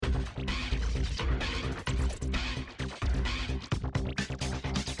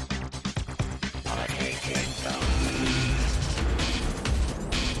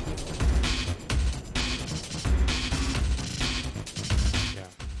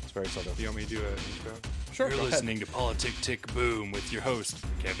very sort of. You want me to do an intro? Sure. You're go ahead. listening to Politic Tick Boom with your host,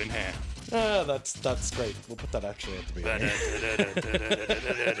 Kevin Ham. That's great. We'll put that actually at the beginning.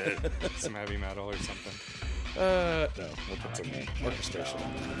 Some heavy metal or something. No, we'll put some orchestration.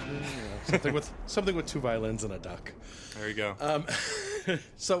 Something with two violins and a duck. There you go.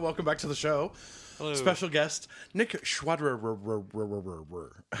 So welcome back to the show. Hello. Special guest Nick Schwadrer.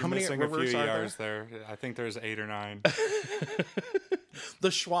 How many Missing a few rivers are there? ERs there? I think there's 8 or 9. The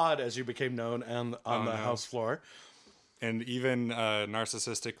Schwad, as you became known, and on the house floor. And even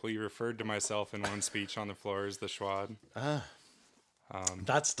narcissistically referred to myself in one speech on the floor as the Schwad.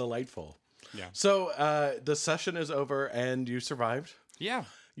 That's delightful. Yeah. So the session is over, and you survived. Yeah,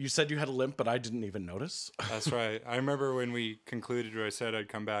 You said you had a limp, but I didn't even notice. that's right. I remember when we concluded, I said I'd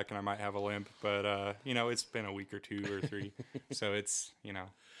come back and I might have a limp, but it's been a week or 2 or 3, so it's.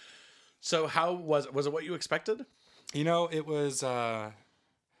 So how was it? What you expected? It was. I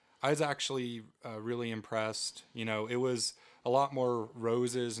was actually really impressed. It was a lot more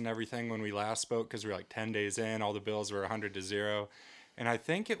roses and everything when we last spoke because we were like 10 days in. All the bills were 100-0, and I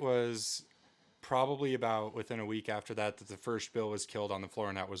think it was probably about within a week after that the first bill was killed on the floor,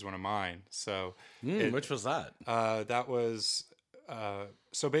 and that was one of mine. So, Which was that? that was.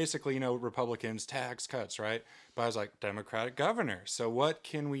 So basically, Republicans tax cuts, right? But I was like, Democratic governor. So what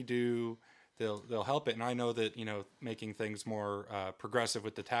can we do? They'll help it. And I know that, making things more progressive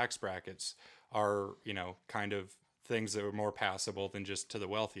with the tax brackets are, kind of things that are more passable than just to the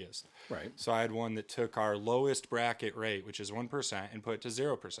wealthiest. Right. So I had one that took our lowest bracket rate, which is 1%, and put it to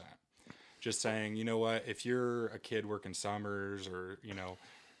 0%. Just saying, you know what, if you're a kid working summers or,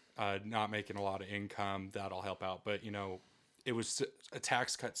 not making a lot of income, that'll help out. But, it was a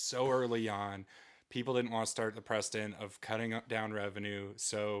tax cut so early on. People didn't want to start the precedent of cutting down revenue.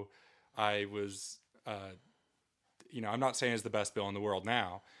 So I was, I'm not saying it's the best bill in the world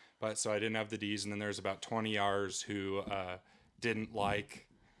now, but so I didn't have the D's. And then there's about 20 R's who didn't like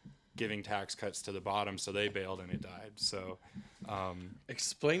giving tax cuts to the bottom. So they bailed and it died. So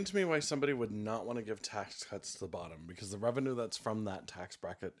Explain to me why somebody would not want to give tax cuts to the bottom, because the revenue that's from that tax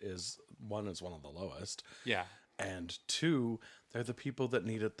bracket is one of the lowest. yeah. And 2, they're the people that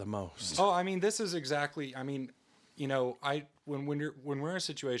need it the most. Oh, this is exactly. When we're in a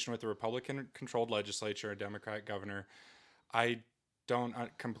situation with a Republican-controlled legislature, a Democratic governor, I don't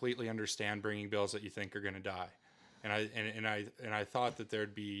completely understand bringing bills that you think are going to die, and I thought that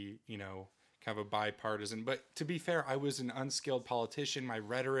there'd be kind of a bipartisan. But to be fair, I was an unskilled politician. My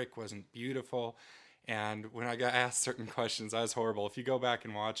rhetoric wasn't beautiful, and when I got asked certain questions, I was horrible. If you go back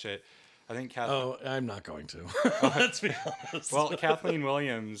and watch it. I think Kathleen. Oh, I'm not going to. Let's be honest. Well, Kathleen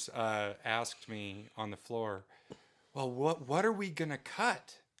Williams asked me on the floor, well, what are we going to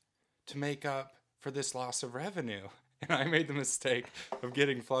cut to make up for this loss of revenue? And I made the mistake of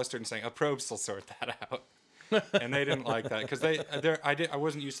getting flustered and saying, probes will sort that out. And they didn't like that because I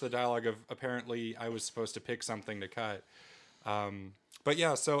wasn't used to the dialogue of apparently I was supposed to pick something to cut. But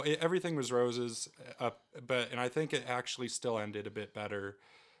yeah, so everything was roses, and I think it actually still ended a bit better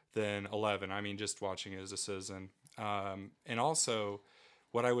than 11. Just watching it as a citizen. And also,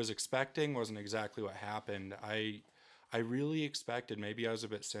 what I was expecting wasn't exactly what happened. I really expected, maybe I was a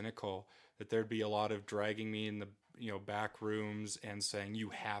bit cynical, that there'd be a lot of dragging me in the back rooms and saying, you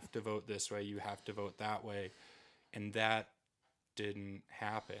have to vote this way, you have to vote that way. And that didn't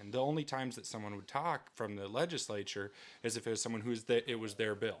happen. The only times that someone would talk from the legislature is if it was someone it was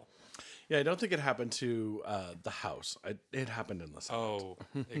their bill. Yeah, I don't think it happened to the House. It happened in the Senate. Oh,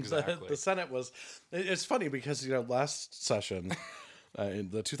 exactly. The Senate was... It's funny because, last session, in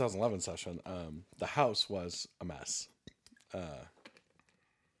the 2011 session, the House was a mess.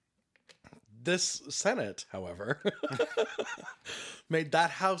 This Senate, however, made that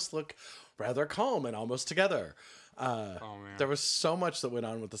House look rather calm and almost together. Man. There was so much that went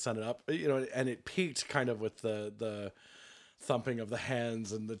on with the Senate up, and it peaked kind of with the thumping of the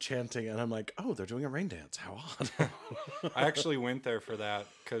hands and the chanting, and I'm like, oh, they're doing a rain dance. How odd. I actually went there for that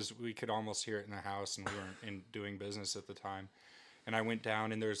because we could almost hear it in the house and we weren't doing business at the time. And I went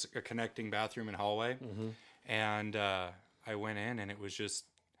down and there's a connecting bathroom and hallway. Mm-hmm. And I went in and it was just,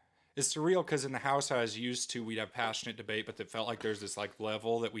 it's surreal because in the house I was used to, we'd have passionate debate, but it felt like there's this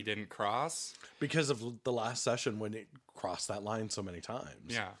level that we didn't cross. Because of the last session when it crossed that line so many times.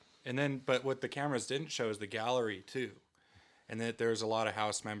 Yeah. And then, but what the cameras didn't show is the gallery too. And that there's a lot of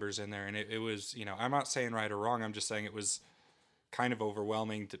House members in there. And it was, I'm not saying right or wrong. I'm just saying it was kind of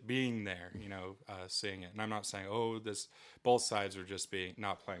overwhelming to being there, seeing it. And I'm not saying, both sides were just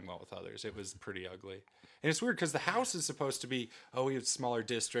not playing well with others. It was pretty ugly. And it's weird because the House is supposed to be, we have smaller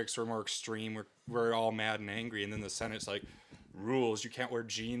districts, we're more extreme, we're all mad and angry. And then the Senate's like, rules. You can't wear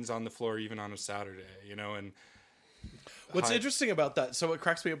jeans on the floor even on a Saturday, you know, and What's interesting about that, so what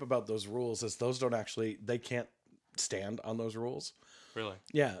cracks me up about those rules is those don't actually, they can't stand on those rules. really.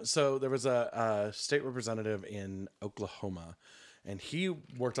 Yeah, so there was a state representative in Oklahoma, and he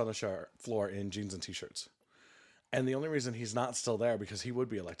worked on the floor in jeans and t-shirts. And the only reason he's not still there, because he would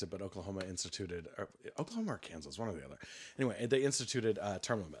be elected, but Oklahoma or Kansas, one or the other. Anyway, they instituted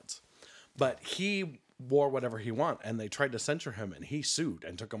term limits. But he wore whatever he wanted, and they tried to censure him, and he sued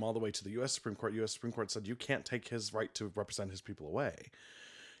and took him all the way to the U.S. Supreme Court. U.S. Supreme Court said, you can't take his right to represent his people away.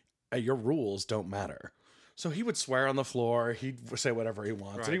 Your rules don't matter. So he would swear on the floor, he'd say whatever he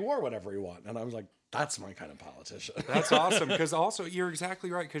wants, and he wore whatever he wanted. And I was like, that's my kind of politician. That's awesome, because also, you're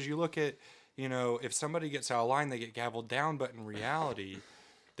exactly right, because you look at, you know, if somebody gets out of line, they get gavelled down, but in reality,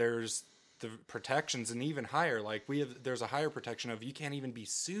 there's the protections, and even higher. Like, there's a higher protection of you can't even be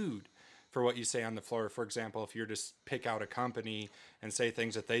sued for what you say on the floor. For example, if you're just pick out a company and say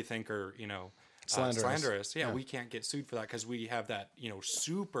things that they think are, you know, slanderous. Yeah, we can't get sued for that because we have that, you know,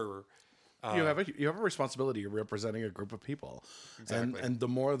 super. You have a responsibility. You're representing a group of people, Exactly. and the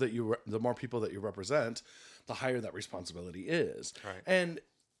more people that you represent, the higher that responsibility is. Right. And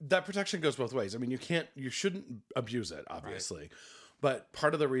that protection goes both ways. I mean, you shouldn't abuse it, obviously. Right. But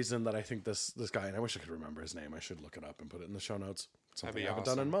part of the reason that I think this guy, and I wish I could remember his name, I should look it up and put it in the show notes. Something I haven't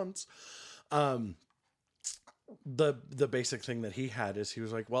done in months. The basic thing that he had is he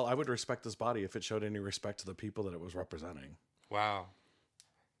was like, well, I would respect this body if it showed any respect to the people that it was representing. Wow.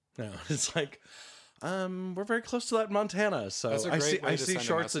 No, it's like, we're very close to that in Montana. So I see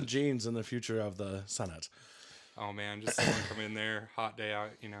shorts and jeans in the future of the Senate. Oh man, just someone come in there, hot day out,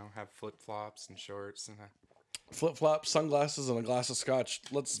 you know, have flip flops and shorts and flip flops, sunglasses, and a glass of scotch.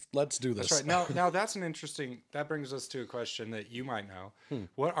 Let's do this. That's right. Now that's an interesting. That brings us to a question that you might know.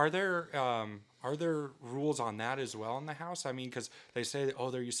 What are there rules on that as well in the House? I mean, because they say that,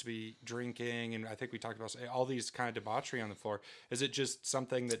 there used to be drinking, and I think we talked about all these kind of debauchery on the floor. Is it just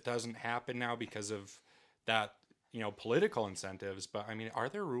something that doesn't happen now because of that, you know, political incentives? But I mean, are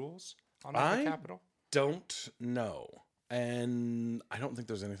there rules on the Capitol? Don't know, and I don't think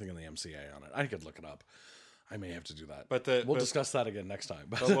there's anything in the MCA on it. I could look it up. I may have to do that. But we'll discuss that again next time.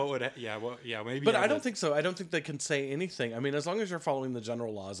 But what would maybe. But I don't think so. I don't think they can say anything. I mean, as long as you're following the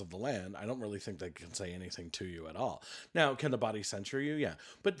general laws of the land, I don't really think they can say anything to you at all. Now, can the body censure you? Yeah.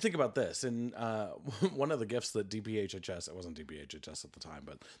 But think about this. In one of the gifts that DPHHS, it wasn't DPHHS at the time,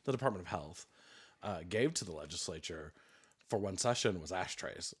 but the Department of Health gave to the legislature for one session was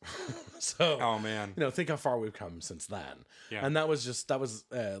ashtrays. So, oh man, you know, think how far we've come since then. Yeah. And that was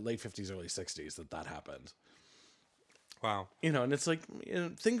late 50s, early 60s that happened. Wow. You know, and it's like, you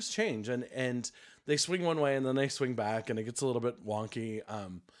know, things change and they swing one way and then they swing back and it gets a little bit wonky.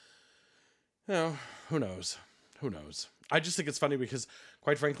 You know, who knows? I just think it's funny because,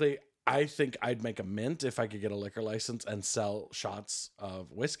 quite frankly, I think I'd make a mint if I could get a liquor license and sell shots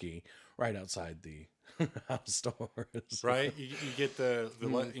of whiskey right outside the house stores. Right? You get the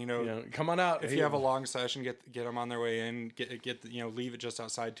you know, come on out. If you have a long session, get them on their way in, get you know, leave it just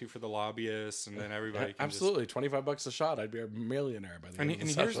outside too for the lobbyists, and then everybody can absolutely $25 a shot. I'd be a millionaire by the end of the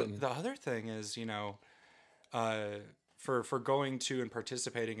session. Here's the other thing is, you know, for going to and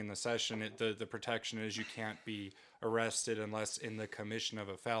participating in the session, the protection is you can't be arrested unless in the commission of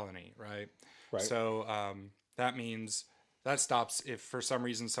a felony, right? Right. So that means that stops if for some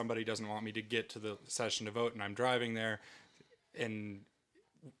reason somebody doesn't want me to get to the session to vote and I'm driving there and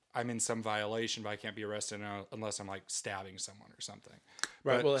I'm in some violation, but I can't be arrested unless I'm like stabbing someone or something.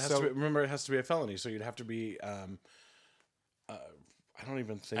 Right. But, well, it has to be a felony, so you'd have to be. I don't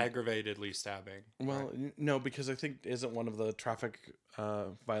even think aggravatedly stabbing. Well, right? No, because I think isn't one of the traffic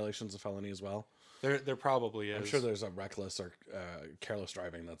violations a felony as well. There probably is. I'm sure there's a reckless or careless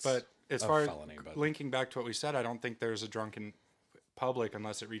driving that's. But as far as linking back to what we said, I don't think there's a drunken public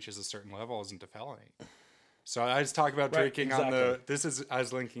unless it reaches a certain level isn't a felony. So I just talk about drinking on the. I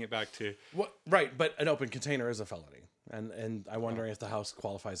was linking it back to. Right, but an open container is a felony, and I'm wondering if the house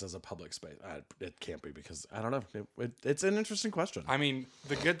qualifies as a public space. It can't be because I don't know. It's an interesting question. I mean,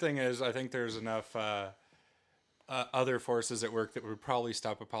 the good thing is I think there's enough other forces at work that would probably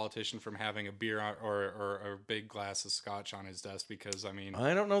stop a politician from having a beer or a big glass of scotch on his desk because I mean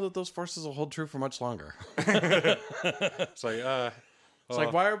I don't know that those forces will hold true for much longer. It's like it's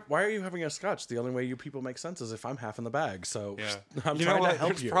like why are you having a scotch? The only way you people make sense is if I'm half in the bag. So yeah. I'm trying to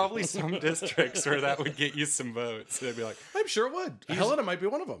help There's you. There's probably some districts where that would get you some votes. They'd be like, I'm sure it would. Helena might be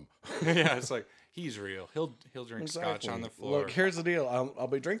one of them. Yeah, it's like he's real. He'll drink scotch on the floor. Look, here's the deal. I'll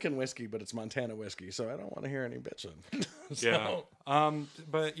be drinking whiskey, but it's Montana whiskey, so I don't want to hear any bitching. So. Yeah.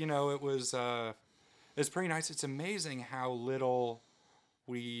 But you know, it was It's pretty nice. It's amazing how little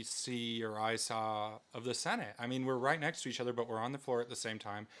we see or I saw of the Senate. I mean, we're right next to each other, but we're on the floor at the same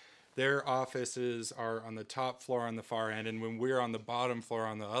time. Their offices are on the top floor on the far end, and when we're on the bottom floor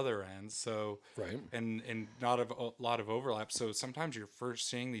on the other end. So, Right. and not a lot of overlap. So sometimes you're first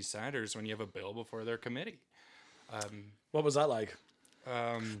seeing these senators when you have a bill before their committee. What was that like?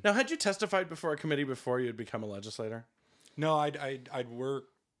 Now, had you testified before a committee before you'd become a legislator? No, I'd work.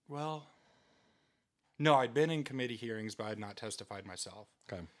 Well, no, I'd been in committee hearings, but I'd not testified myself.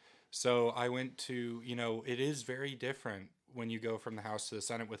 Okay. So I went to, it is very different when you go from the House to the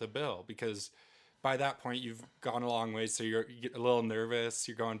Senate with a bill, because by that point you've gone a long way. So you get a little nervous.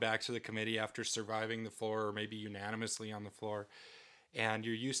 You're going back to the committee after surviving the floor or maybe unanimously on the floor. And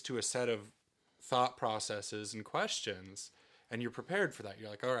you're used to a set of thought processes and questions, and you're prepared for that. You're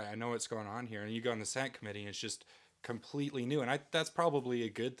like, all right, I know what's going on here. And you go in the Senate committee and it's just completely new. And that's probably a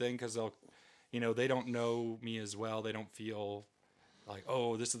good thing, because they don't know me as well. They don't feel like,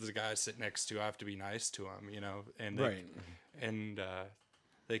 oh, this is the guy I sit next to, I have to be nice to him, and Right.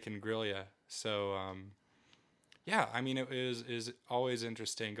 They can grill you. So, yeah, I mean, it is always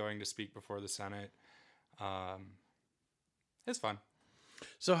interesting going to speak before the Senate. It's fun.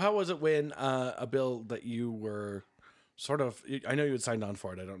 So how was it when a bill that you were sort of, I know you had signed on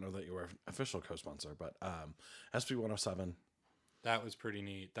for it. I don't know that you were official co-sponsor, but SB 107. That was pretty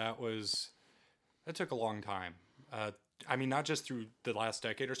neat. That took a long time. I mean, not just through the last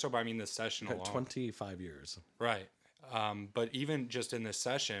decade or so, but I mean this session alone. 25 years. Right. But even just in this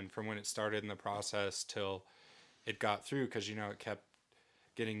session, from when it started in the process till it got through, because, it kept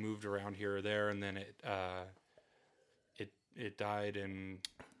getting moved around here or there, and then it died in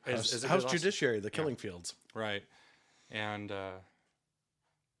House Judiciary, the killing fields. Right. And,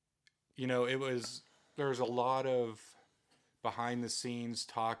 there was a lot of behind the scenes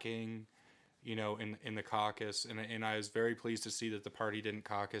talking, in the caucus. And I was very pleased to see that the party didn't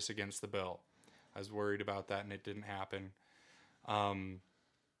caucus against the bill. I was worried about that, and it didn't happen.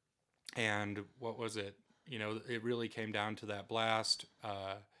 And what was it? It really came down to that blast.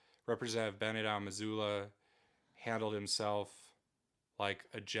 Representative Bennett Missoula handled himself like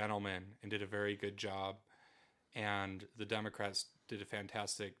a gentleman and did a very good job. And the Democrats did a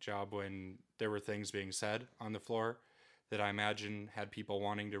fantastic job when there were things being said on the floor that I imagine had people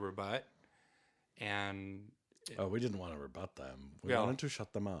wanting to rebut. And we didn't want to rebut them. We Yeah. wanted to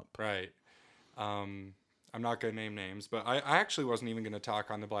shut them up. right. I'm not going to name names, but I actually wasn't even going to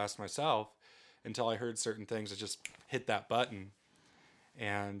talk on the blast myself until I heard certain things that just hit that button.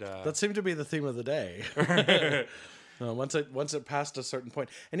 And That seemed to be the theme of the day. Once it passed a certain point,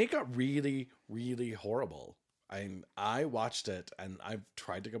 and it got really, really horrible. I watched it, and I've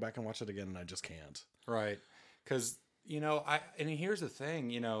tried to go back and watch it again, and I just can't. right. Because, and here's the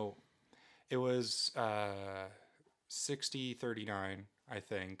thing, it was 60-39, I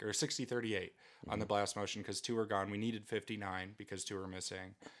think, or 60-38 on the blast motion, because 2 were gone. We needed 59 because 2 were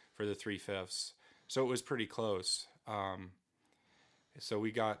missing for the 3/5. So it was pretty close. So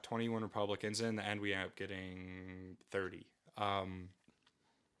we got 21 Republicans, and in the end we ended up getting 30.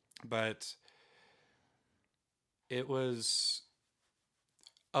 But it was,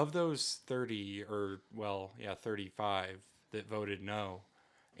 of those 30, 35 that voted no,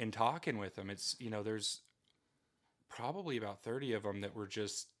 in talking with them, it's, there's probably about 30 of them that were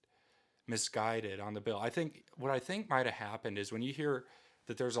just misguided on the bill. What I think might have happened is, when you hear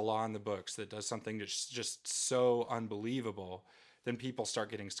that there's a law in the books that does something that's just so unbelievable, then people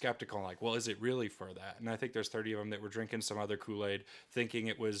start getting skeptical, like, well, is it really for that? And I think there's 30 of them that were drinking some other Kool-Aid, thinking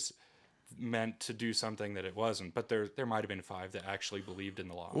it was meant to do something that it wasn't. But there might have been 5 that actually believed in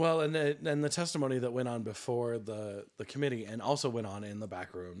the law. Well, and the testimony that went on before the committee, and also went on in the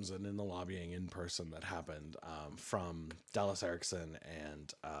back rooms and in the lobbying in person that happened from Dallas Erickson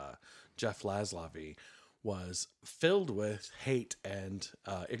and Jeff Laszlowy, was filled with hate and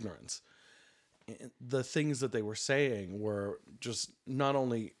ignorance. The things that they were saying were just not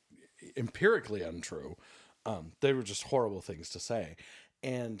only empirically untrue, they were just horrible things to say.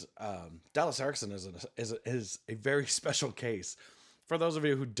 And Dallas Erickson is a very special case. For those of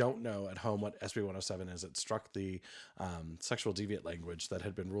you who don't know at home what SB 107 is, it struck the sexual deviant language that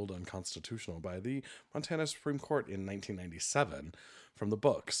had been ruled unconstitutional by the Montana Supreme Court in 1997 from the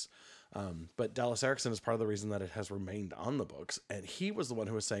books. But Dallas Erickson is part of the reason that it has remained on the books. And he was the one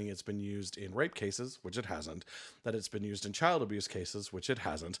who was saying it's been used in rape cases, which it hasn't, that it's been used in child abuse cases, which it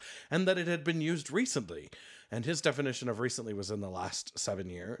hasn't, and that it had been used recently. And his definition of recently was in the last 7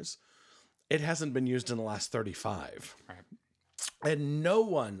 years. It hasn't been used in the last 35. Right. And no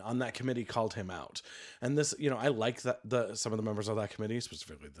one on that committee called him out. And this, I like that some of the members of that committee,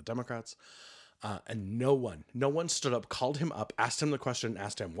 specifically the Democrats, And no one stood up, called him up, asked him the question,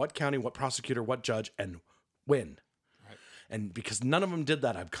 asked him what county, what prosecutor, what judge, and when. Right. And because none of them did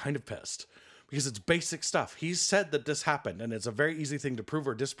that, I'm kind of pissed. Because it's basic stuff. He said that this happened, and it's a very easy thing to prove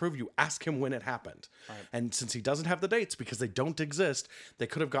or disprove. You ask him when it happened. Right. And since he doesn't have the dates because they don't exist, they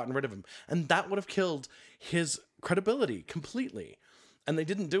could have gotten rid of him. And that would have killed his credibility completely. And they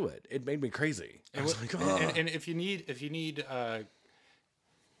didn't do it. It made me crazy. I was like, "Ugh." And if you need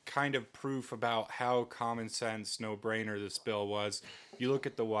kind of proof about how common sense, no brainer this bill was, you look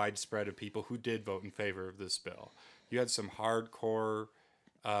at the widespread of people who did vote in favor of this bill. You had some hardcore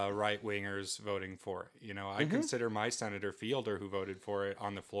right wingers voting for it. You know, I consider my Senator Fielder, who voted for it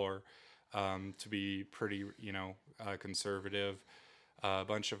on the floor, to be pretty, conservative. A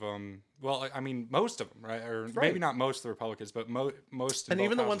bunch of them, well, I mean, most of them, right? Or maybe not most of the Republicans, but most. And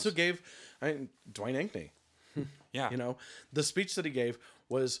even the ones who gave, Dwayne Ankney. Yeah. The speech that he gave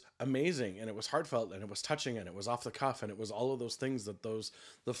was amazing, and it was heartfelt, and it was touching, and it was off the cuff, and it was all of those things that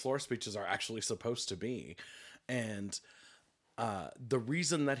the floor speeches are actually supposed to be. And the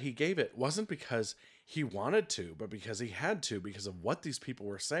reason that he gave it wasn't because he wanted to, but because he had to, because of what these people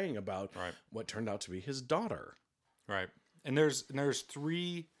were saying about what turned out to be his daughter. Right. And there's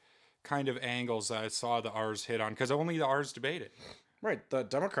three kind of angles that I saw the R's hit on, because only the R's debated. Right. The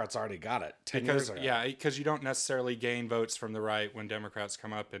Democrats already got it 10 years ago. Yeah, because you don't necessarily gain votes from the right when Democrats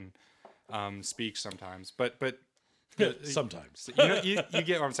come up and speak sometimes. But sometimes. you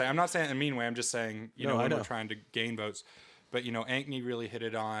get what I'm saying. I'm not saying it in a mean way. I'm just saying, when we're trying to gain votes. But, Ankney really hit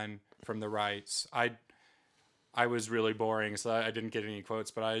it on from the rights. I was really boring, so I didn't get any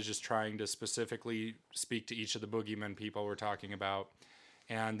quotes, but I was just trying to specifically speak to each of the boogeymen people we're talking about.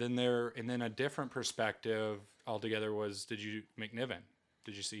 And then a different perspective altogether was, McNiven?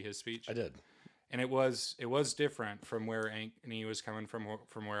 Did you see his speech? I did. And it was different from where Ankney was coming from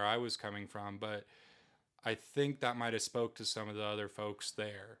where I was coming from, but I think that might have spoke to some of the other folks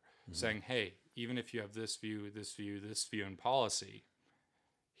there, saying, hey, even if you have this view, in policy,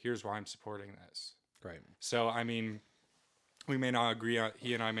 here's why I'm supporting this. Right. So, I mean, he and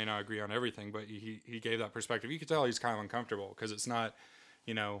I may not agree on everything, but he gave that perspective. You could tell he's kind of uncomfortable because it's not,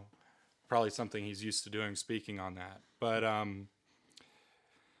 probably something he's used to doing, speaking on that. But,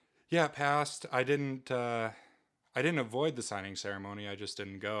 yeah, it passed. I didn't avoid the signing ceremony. I just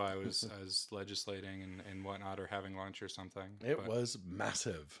didn't go. I was legislating and whatnot, or having lunch or something. It was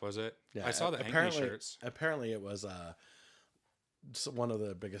massive. Was it? Yeah. I saw the Ankney shirts. Apparently it was one of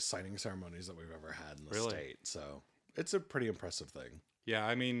the biggest signing ceremonies that we've ever had in the state. So it's a pretty impressive thing. Yeah,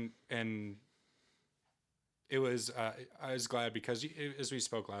 I mean, and it was, I was glad because as we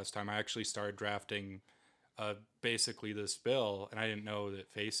spoke last time, I actually started drafting basically this bill, and I didn't know that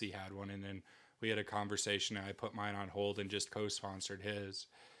Facey had one. And then we had a conversation, and I put mine on hold and just co-sponsored his.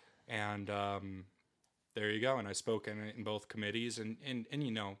 And there you go. And I spoke in both committees, and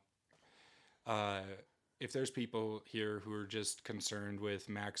if there's people here who are just concerned with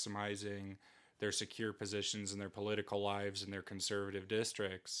maximizing their secure positions in their political lives in their conservative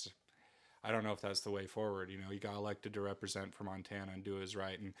districts, I don't know if that's the way forward. He got elected to represent for Montana and do his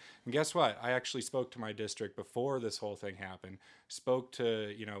right. And guess what? I actually spoke to my district before this whole thing happened, spoke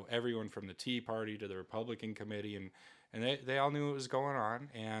to, everyone from the Tea Party to the Republican committee, and they all knew what was going on.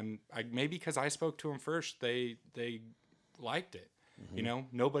 And maybe because I spoke to them first, they liked it.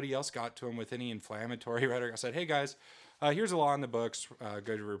 Nobody else got to them with any inflammatory rhetoric. I said, hey guys, here's a law in the books,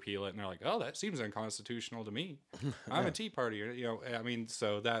 go to repeal it. And they're like, oh, that seems unconstitutional to me. I'm a Tea Party.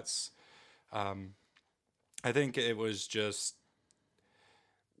 So that's, I think it was just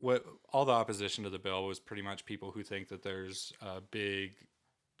what all the opposition to the bill was pretty much people who think that there's a big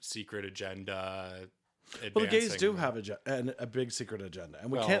secret agenda. Well, the gays do have a big secret agenda,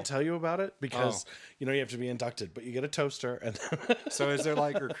 and we can't tell you about it because you have to be inducted, but you get a toaster. And so is there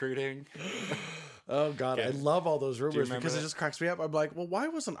like recruiting? Oh God, I love all those rumors because it just cracks me up. I'm like, well, why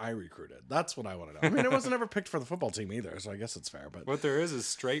wasn't I recruited? That's what I want to know. I mean, I wasn't ever picked for the football team either, so I guess it's fair. But what there is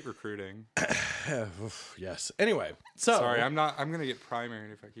straight recruiting. Yes. Anyway, so sorry, I'm gonna get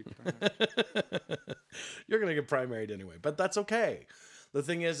primaried if I keep doing that. You're gonna get primaried anyway, but that's okay. The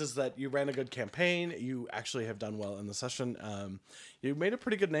thing is that you ran a good campaign. You actually have done well in the session. You made a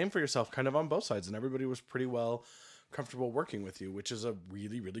pretty good name for yourself kind of on both sides, and everybody was pretty well comfortable working with you, which is a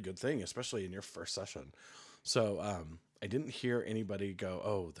really, really good thing, especially in your first session. So I didn't hear anybody go,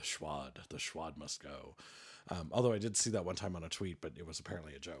 oh, the Schwad must go. Although I did see that one time on a tweet, but it was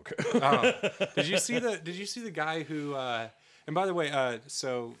apparently a joke. Did you see the guy who, and by the way,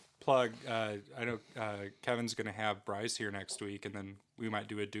 so plug, I know Kevin's going to have Bryce here next week, and then we might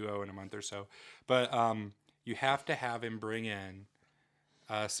do a duo in a month or so. But you have to have him bring in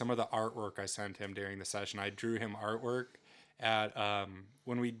some of the artwork I sent him during the session. I drew him artwork at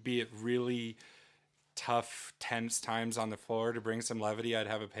when we'd be at really tough, tense times on the floor. To bring some levity, I'd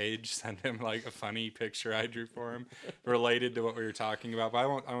have a page send him like a funny picture I drew for him related to what we were talking about. But I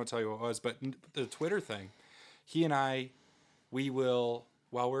won't tell you what it was. But the Twitter thing, he and I, we will,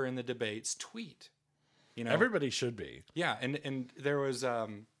 while we're in the debates, tweet. You know, Everybody should be. yeah, and there was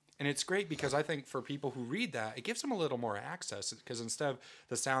and it's great because I think for people who read that, it gives them a little more access, because instead of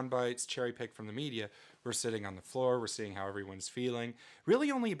the sound bites cherry picked from the media, we're sitting on the floor, we're seeing how everyone's feeling.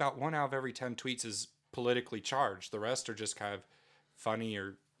 Really, only about 1 out of every 10 tweets is politically charged. The rest are just kind of funny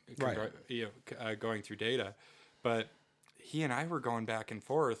or Right. going through data. But he and I were going back and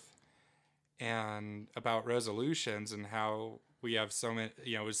forth and about resolutions and how we have so many,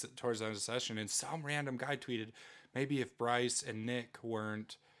 you know, it was towards the end of the session, and some random guy tweeted, maybe if Bryce and Nick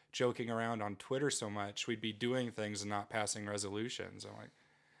weren't joking around on Twitter so much, we'd be doing things and not passing resolutions. I'm like,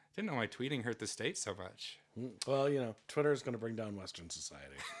 didn't know my tweeting hurt the state so much. Well, you know, Twitter is going to bring down Western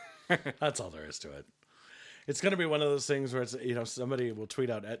society. That's all there is to it. It's going to be one of those things where it's, you know, somebody will tweet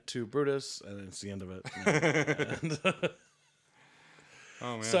out "et tu Brutus," and it's the end of it.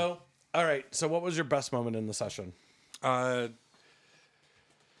 Oh man. So, all right. So, what was your best moment in the session? The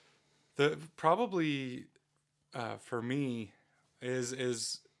probably for me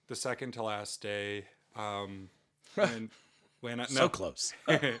is the second to last day. When I, So close.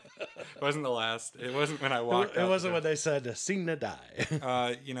 it wasn't the last. It wasn't when I walked. It out wasn't the when they said "seen to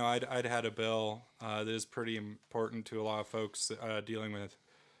die." you know, I'd had a bill that is pretty important to a lot of folks dealing with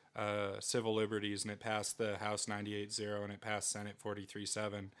civil liberties, and it passed the House 98-0 and it passed Senate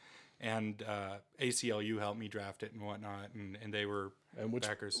 43-7, and ACLU helped me draft it and whatnot, and they were And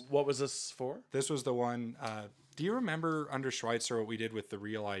backers. what was this for? This was the one. Do you remember under Schweitzer what we did with the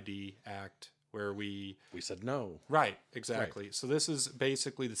Real ID Act, where we said no. Right, exactly. So this is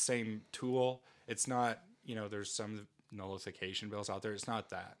basically the same tool. It's not, you know, there's some nullification bills out there. It's not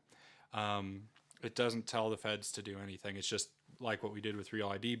that. It doesn't tell the feds to do anything. It's just like what we did with Real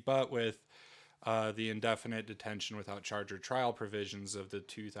ID, but with the indefinite detention without charge or trial provisions of the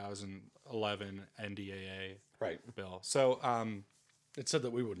 2011 NDAA bill. So, It said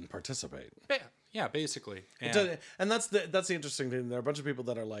that we wouldn't participate. yeah, basically. And that's the interesting thing. There are a bunch of people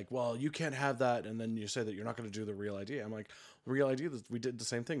that are like, well, you can't have that, and then you say that you're not going to do the Real ID. I'm like, Real ID, we did the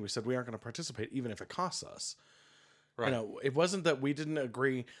same thing. We said we aren't going to participate even if it costs us. Right. You know, it wasn't that we didn't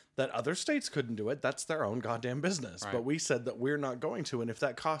agree that other states couldn't do it. That's their own goddamn business. Right. But we said that we're not going to, and if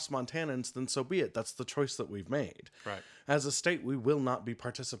that costs Montanans, then so be it. That's the choice that we've made. Right. As a state, we will not be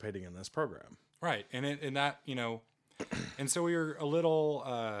participating in this program. Right. And that, you know, and so we were a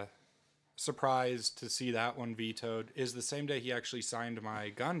little surprised to see that one vetoed. Is the same day he actually signed my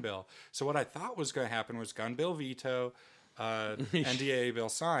gun bill. So what I thought was going to happen was gun bill veto, NDAA bill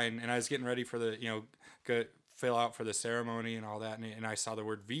sign, and I was getting ready for the, you know, fill out for the ceremony and all that, and I saw the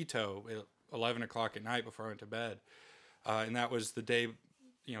word veto at 11 o'clock at night before I went to bed. And that was the day,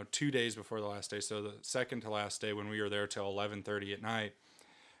 you know, 2 days before the last day. So the second to last day, when we were there till 11:30 at night,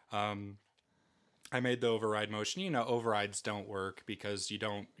 I made the override motion. You know, overrides don't work because you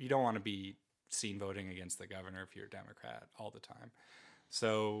don't want to be seen voting against the governor if you're a Democrat all the time.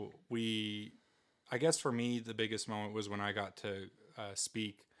 So I guess for me, the biggest moment was when I got to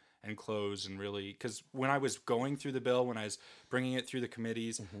speak and close, and really, because when I was going through the bill, when I was bringing it through the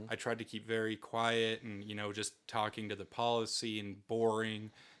committees, I tried to keep very quiet and, you know, just talking to the policy and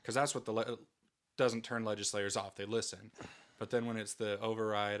boring, because that's what doesn't turn legislators off. They listen. But then when it's the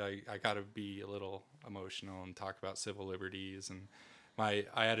override, I got to be a little emotional and talk about civil liberties. And I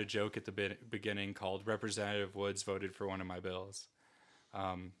had a joke at the beginning called "Representative Woods voted for one of my bills."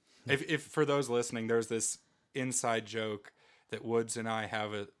 If for those listening, there's this inside joke that Woods and I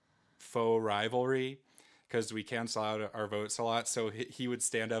have a faux rivalry because we cancel out our votes a lot. So he would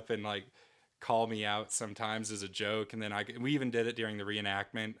stand up and like call me out sometimes as a joke, and then we even did it during the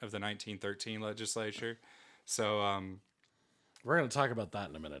reenactment of the 1913 legislature. So We're going to talk about that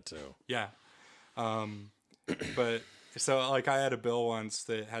in a minute too. yeah. But so like I had a bill once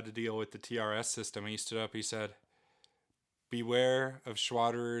that had to deal with the TRS system. He stood up, he said, "Beware of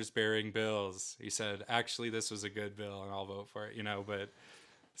Schwaderers bearing bills." He said, "Actually, this was a good bill and I'll vote for it," you know, but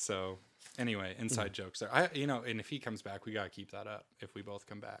so anyway, inside jokes there. You know, and if he comes back, we got to keep that up if we both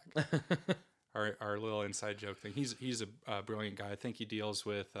come back. Our little inside joke thing. He's a brilliant guy. I think he deals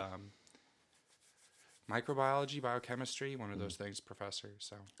with microbiology, biochemistry, one of those things, professor.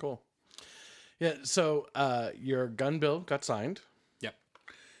 So Cool. Yeah, so your gun bill got signed. yep.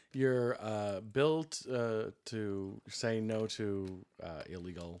 Your bill to say no to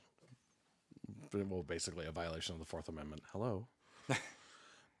illegal, well, basically a violation of the Fourth Amendment. Hello.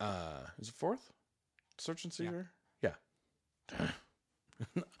 Is it fourth? Search and seizure? Yeah.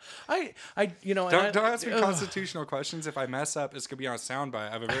 I Don't ask me constitutional questions. If I mess up, it's gonna be on a soundbite.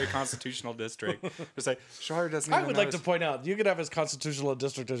 I have a very constitutional district. It's like Schreier doesn't. I would like to point out, you can have as constitutional a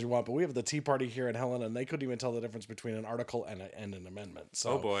district as you want, but we have the Tea Party here in Helena, and they couldn't even tell the difference between an article and an amendment.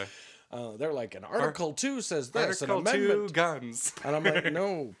 So, Oh boy. They're like, an Article 2 says this, Article an amendment. 2 guns. And I'm like,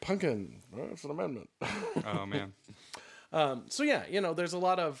 no, pumpkin. It's an amendment. Oh man. So yeah, there's a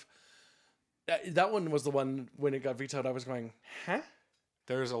lot of... that one was the one, when it got vetoed, I was going, huh?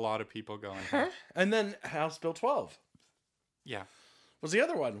 There's a lot of people going. Huh? And then House Bill 12 Yeah. was the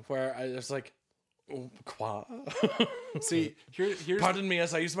other one where I was like, oh, quoi? See, here's Pardon me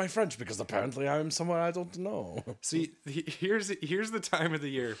as I use my French, because apparently I'm someone I don't know. See, here's the time of the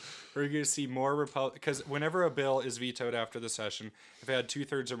year where you're going to see more because whenever a bill is vetoed after the session, if it had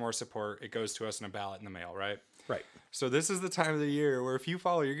 2/3 or more support, it goes to us in a ballot in the mail, right? Right. So this is the time of the year where if you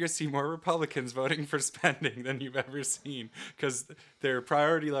follow, you're going to see more Republicans voting for spending than you've ever seen, because their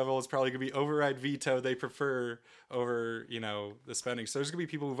priority level is probably going to be override veto they prefer over, the spending. So there's going to be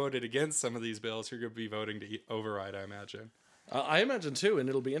people who voted against some of these bills who are going to be voting to override, I imagine. I imagine too, and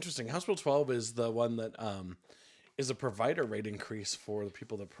it'll be interesting. House Bill 12 is the one that is a provider rate increase for the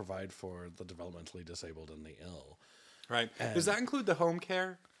people that provide for the developmentally disabled and the ill. Right. Does that include the home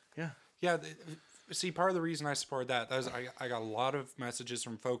care? Yeah. Yeah. See, part of the reason I support that is I got a lot of messages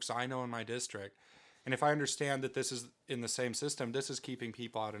from folks I know in my district. And if I understand that this is in the same system, this is keeping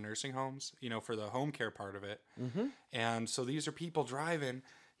people out of nursing homes, for the home care part of it. Mm-hmm. And so these are people driving,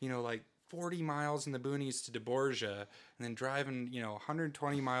 like 40 miles in the boonies to DeBorgia, and then driving,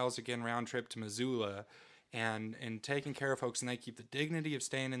 120 miles again round trip to Missoula, and taking care of folks, and they keep the dignity of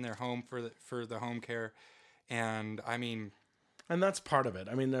staying in their home for the home care. And I mean... And that's part of it.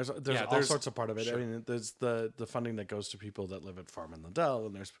 I mean, there's all sorts of part of it. Sure. I mean, there's the funding that goes to people that live at Farm in the Dell,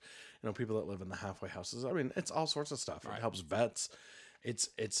 and there's people that live in the halfway houses. I mean, it's all sorts of stuff. Right. It helps vets.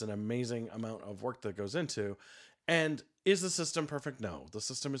 It's an amazing amount of work that goes into. And is the system perfect? No, the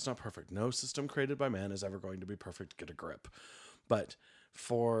system is not perfect. No system created by man is ever going to be perfect. Get a grip. But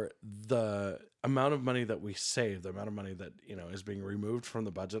for the amount of money that we save, the amount of money that is being removed from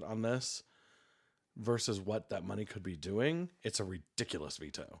the budget on this, versus what that money could be doing, it's a ridiculous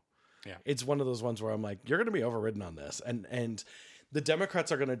veto. Yeah. It's one of those ones where I'm like, you're going to be overridden on this. And the Democrats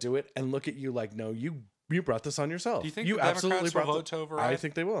are going to do it and look at you like, no, you brought this on yourself. Do you think you the Democrats will vote to override? I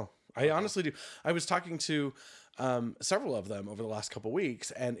think they will. I honestly do. I was talking to several of them over the last couple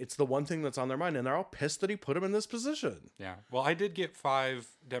weeks, and it's the one thing that's on their mind, and they're all pissed that he put him in this position. Yeah. Well, I did get 5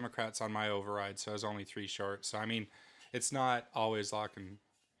 Democrats on my override, so I was only 3 short. So, I mean, it's not always locking...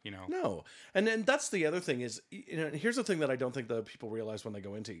 No. And then that's the other thing is, here's the thing that I don't think that people realize when they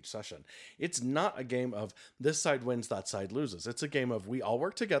go into each session. It's not a game of this side wins, that side loses. It's a game of we all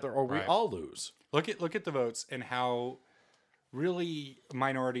work together or we all lose. Look at the votes and how really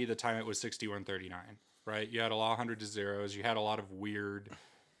minority at the time it was 61-39, right? You had a lot of 100 to zeros. You had a lot of weird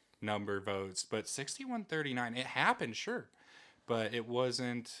number votes, but 61-39, it happened, sure, but it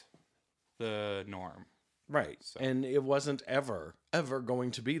wasn't the norm. Right. So. And it wasn't ever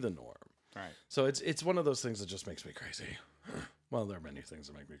going to be the norm. Right. So it's one of those things that just makes me crazy. Well, there are many things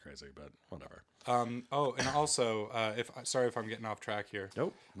that make me crazy, but whatever. Oh, and also, sorry if I'm getting off track here.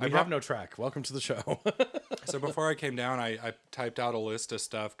 Nope. We have no track. Welcome to the show. So before I came down, I typed out a list of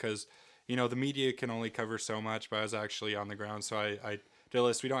stuff because, the media can only cover so much, but I was actually on the ground. So I did a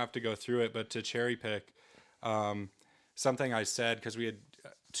list. We don't have to go through it, but to cherry pick something I said, because we had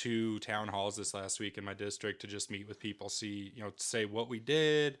 2 town halls this last week in my district to just meet with people, see, say what we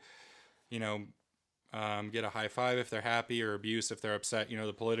did, get a high five if they're happy or abuse if they're upset,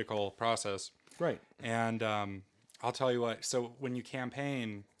 the political process. Right. And I'll tell you what, so when you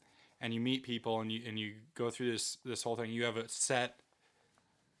campaign and you meet people and you go through this whole thing, you have a set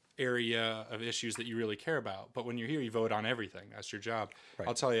area of issues that you really care about. But when you're here, you vote on everything. That's your job. Right.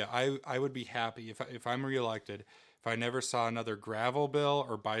 I'll tell you, I would be happy if I'm reelected if I never saw another gravel bill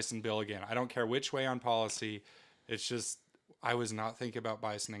or bison bill again. I don't care which way on policy. It's just, I was not thinking about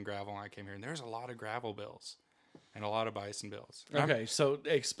bison and gravel when I came here. And there's a lot of gravel bills and a lot of bison bills. Okay, so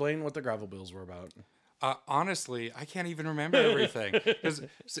explain what the gravel bills were about. Honestly, I can't even remember everything. Because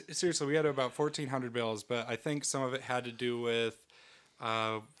seriously, we had about 1,400 bills, but I think some of it had to do with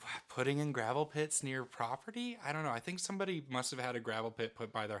putting in gravel pits near property. I don't know. I think somebody must have had a gravel pit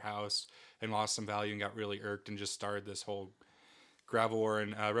put by their house and lost some value and got really irked and just started this whole gravel war.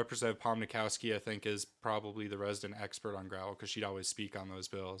 And Representative Pomnikowski, I think, is probably the resident expert on gravel because she'd always speak on those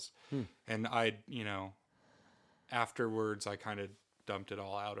bills. And afterwards, I kind of dumped it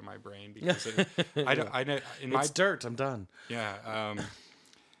all out of my brain because I know it's dirt. I'm done. Yeah.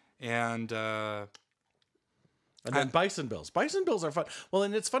 And And then bison bills. Bison bills are fun. Well,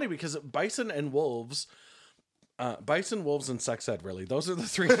 and it's funny because bison, wolves, and sex ed, really. Those are the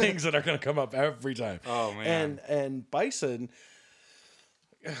three things that are going to come up every time. Oh, man. And bison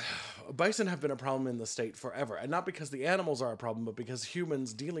have been a problem in the state forever. And not because the animals are a problem, but because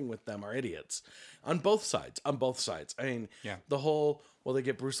humans dealing with them are idiots. On both sides. I mean, Yeah. the whole, well, they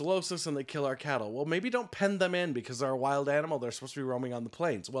get brucellosis and they kill our cattle. Well, maybe don't pen them in because they're a wild animal. They're supposed to be roaming on the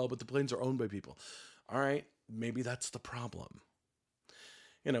plains. Well, but the plains are owned by people. All right. Maybe that's the problem.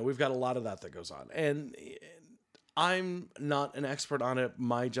 You know, we've got a lot of that goes on. And I'm not an expert on it.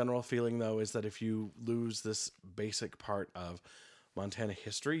 My general feeling, though, is that if you lose this basic part of Montana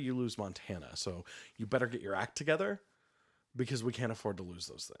history, you lose Montana. So you better get your act together because we can't afford to lose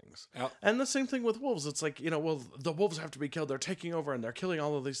those things. Oh. And the same thing with wolves. It's like, you know, well, the wolves have to be killed. They're taking over and they're killing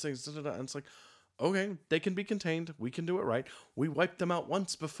all of these things. And it's like, okay, they can be contained. We can do it right. We wiped them out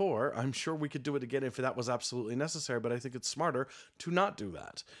once before. I'm sure we could do it again if that was absolutely necessary, but I think it's smarter to not do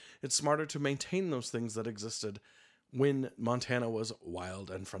that. It's smarter to maintain those things that existed when Montana was wild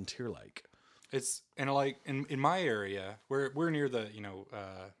and frontier-like. It's, and like in my area, we're near the,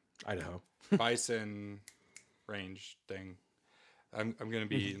 Idaho. bison range thing. I'm going to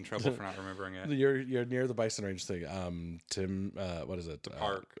be in trouble for not remembering it. You're near the bison range thing. Tim, what is it? The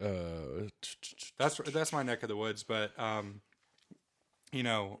park. That's my neck of the woods, but you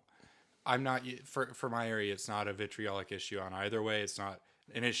know, I'm not for my area. It's not a vitriolic issue on either way. It's not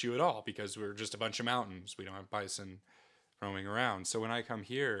an issue at all because we're just a bunch of mountains. We don't have bison roaming around. So when I come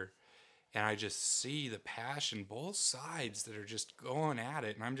here and I just see the passion, both sides that are just going at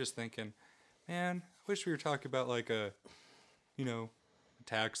it, and I'm just thinking, man, I wish we were talking about like a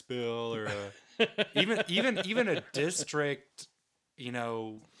tax bill or even a district,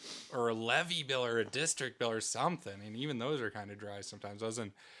 or a levy bill or a district bill or something. And even those are kind of dry sometimes. I was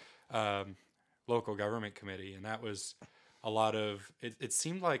in local government committee, and that was a lot of it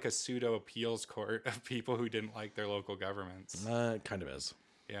seemed like a pseudo appeals court of people who didn't like their local governments. It kind of is.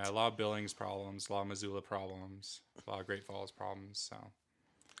 Yeah, a lot of Billings problems, a lot of Missoula problems, a lot of Great Falls problems. So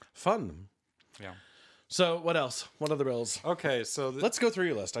fun. Yeah. So what else? What other bills? Okay, so let's go through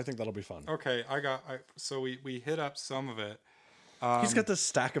your list. I think that'll be fun. Okay, so we hit up some of it. He's got this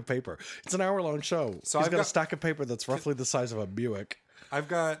stack of paper. It's an hour-long show. So he's got a stack of paper that's roughly the size of a Buick.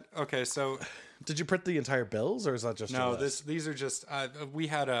 So did you print the entire bills, or is that just no? These are just we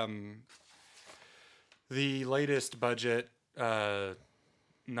had the latest budget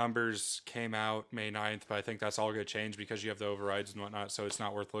numbers came out May 9th, but I think that's all going to change because you have the overrides and whatnot, so it's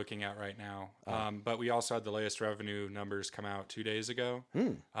not worth looking at right now. But we also had the latest revenue numbers come out 2 days ago.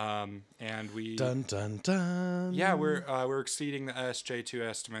 And we dun dun dun. Yeah, we're exceeding the SJ2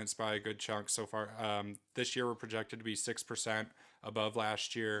 estimates by a good chunk so far. This year we're projected to be 6% above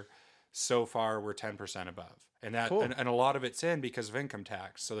last year. So far we're 10% above. And that cool. and a lot of it's in because of income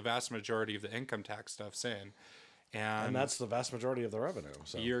tax. So the vast majority of the income tax stuff's in. And that's the vast majority of the revenue.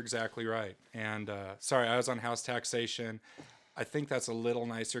 So. You're exactly right. And sorry, I was on House Taxation. I think that's a little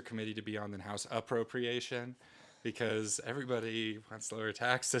nicer committee to be on than House Appropriation because everybody wants lower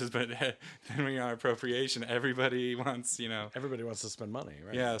taxes, but then when you're on Appropriation, everybody wants, Everybody wants to spend money,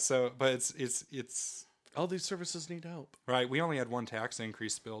 right? Yeah, so, but it's all these services need help. Right. We only had one tax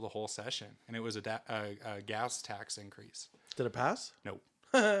increase bill the whole session, and it was a gas tax increase. Did it pass? No.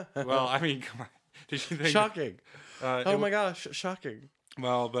 Well, I mean, come on. Did you think shocking? Oh my gosh, shocking.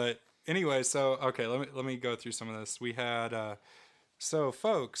 Well, but anyway, so okay, let me go through some of this. We had so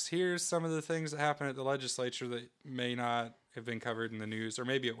folks, here's some of the things that happened at the legislature that may not have been covered in the news, or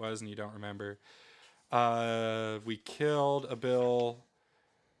maybe it was and you don't remember. We killed a bill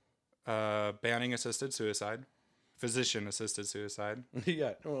banning assisted suicide. Physician-assisted suicide.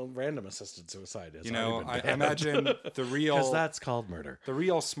 Yeah, well, random assisted suicide is. I imagine the real because that's called murder. The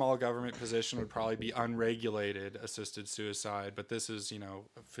real small government position would probably be unregulated assisted suicide, but this is a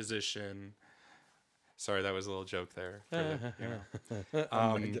physician. Sorry, that was a little joke there.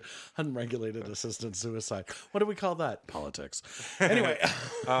 Unregulated assisted suicide. What do we call that? Politics. Anyway,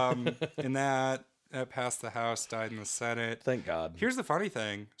 and that passed the House, died in the Senate. Thank God. Here's the funny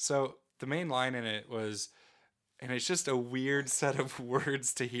thing. So the main line in it was. And it's just a weird set of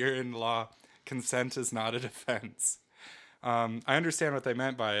words to hear in law. Consent is not a defense. I understand what they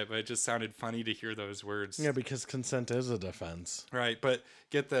meant by it, but it just sounded funny to hear those words. Yeah, because consent is a defense. Right, but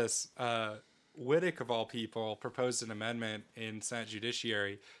get this. Whittick, of all people, proposed an amendment in Senate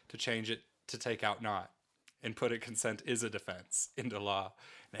Judiciary to change it to take out not and put it consent is a defense into law.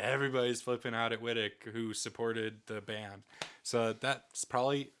 And everybody's flipping out at Whittick, who supported the ban. So that's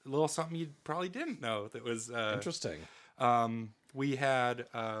probably a little something you probably didn't know that was interesting. We had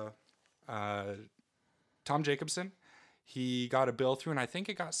Tom Jacobson. He got a bill through, and I think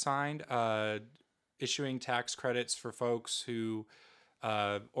it got signed, issuing tax credits for folks who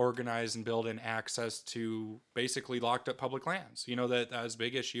organize and build in access to basically locked up public lands. You know, that was a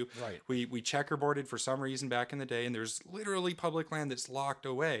big issue. Right. We checkerboarded for some reason back in the day, and there's literally public land that's locked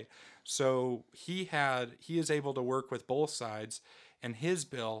away. So he is able to work with both sides, and his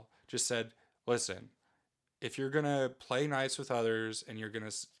bill just said, listen, if you're going to play nice with others and you're going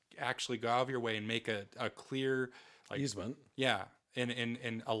to actually go out of your way and make a clear Easement. yeah,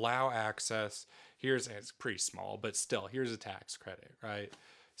 and allow access, it's pretty small, but still, here's a tax credit, right?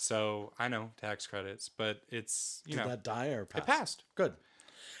 So I know tax credits, but it's, Did that die or pass? it passed. Good.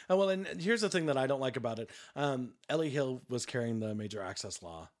 Well, and here's the thing that I don't like about it. Ellie Hill was carrying the major access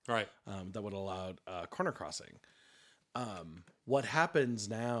law, Right. that would allow corner crossing. What happens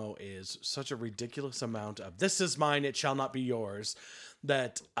now is such a ridiculous amount of "this is mine, it shall not be yours,"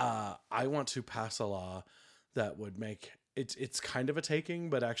 that I want to pass a law that would make it's kind of a taking,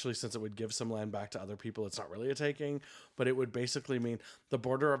 but actually, since it would give some land back to other people, it's not really a taking. But it would basically mean the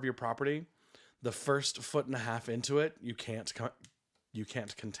border of your property, the first 1.5 feet into it, you can't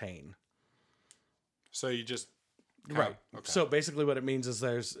contain. So you just Right. Okay. So basically what it means is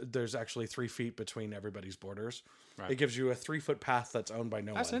there's actually 3 feet between everybody's borders. Right. It gives you a 3-foot path that's owned by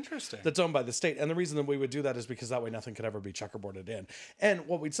no That's one. interesting. That's owned by the state. And the reason that we would do that is because that way nothing could ever be checkerboarded in. And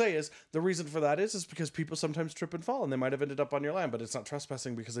what we'd say is the reason for that is because people sometimes trip and fall and they might have ended up on your land, but it's not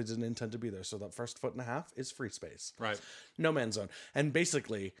trespassing because they didn't intend to be there. So that first 1.5 feet is free space. Right. No man's zone. And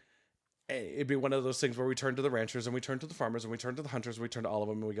basically it'd be one of those things where we turn to the ranchers and we turn to the farmers and we turn to the hunters and we turn to all of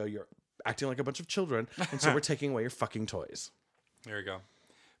them and we go, you're acting like a bunch of children, and so we're taking away your fucking toys. There you go.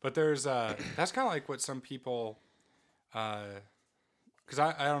 But there's that's kind of like what some people, because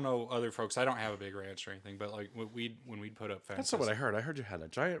I don't know other folks. I don't have a big ranch or anything, but like when we'd put up fences. That's not what I heard. I heard you had a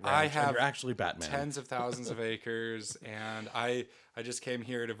giant ranch. I have and you're actually Batman. tens of thousands of acres, and I just came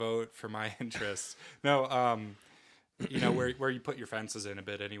here to vote for my interests. No, you know where you put your fences in a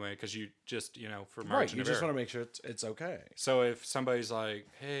bit anyway, because you just for margin Right. You of just error. want to make sure it's okay. So if somebody's like,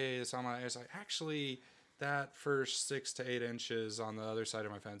 "Hey, it's on my," it's like, actually, that first 6 to 8 inches on the other side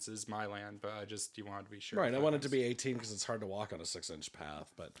of my fence is my land, but you wanted to be sure. Right. I want it to be 18 because it's hard to walk on a 6-inch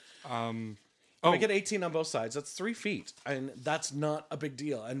path, but Oh, make it 18 on both sides. That's 3 feet, and that's not a big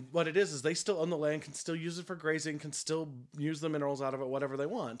deal. And what it is they still own the land, can still use it for grazing, can still use the minerals out of it, whatever they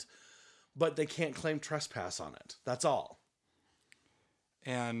want, but they can't claim trespass on it. That's all.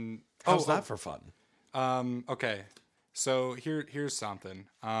 and How's that for fun? Okay, so here's something.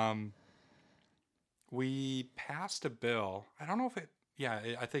 We passed a bill. I don't know if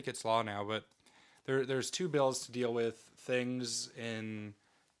I think it's law now, but there's 2 bills to deal with things in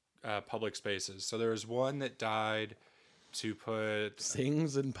public spaces. So there was one that died to put.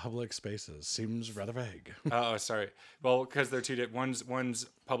 Things in public spaces seems rather vague. Oh, sorry. Well, because they're one's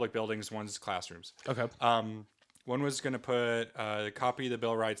public buildings, one's classrooms. Okay. One was going to put a copy of the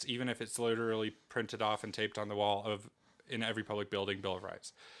Bill of Rights, even if it's literally printed off and taped on the wall in every public building, Bill of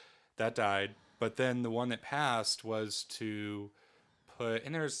Rights. That died. But then the one that passed was to put,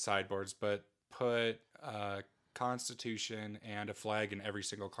 and there's sideboards, but put a Constitution and a flag in every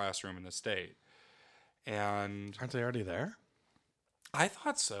single classroom in the state. And Aren't they already there? I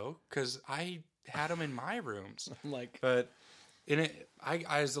thought so, because I had them in my rooms. I'm like, But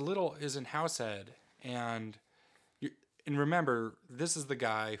I was in house ed, and remember, this is the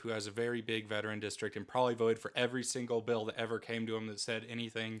guy who has a very big veteran district and probably voted for every single bill that ever came to him that said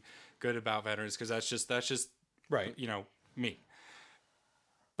anything good about veterans, because that's just right. Me.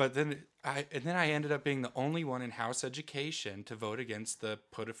 But then I ended up being the only one in House Education to vote against the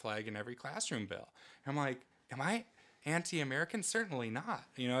put a flag in every classroom bill. And I'm like, am I anti-American? Certainly not.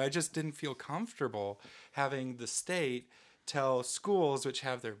 I just didn't feel comfortable having the state tell schools, which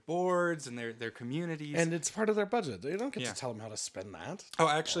have their boards and their communities. And it's part of their budget. They don't get to tell them how to spend that. Oh,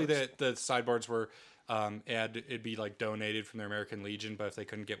 actually, the sideboards were, it'd be like donated from their American Legion, but if they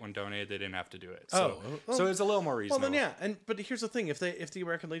couldn't get one donated, they didn't have to do it. So it's a little more reasonable. Well, then but here's the thing: if the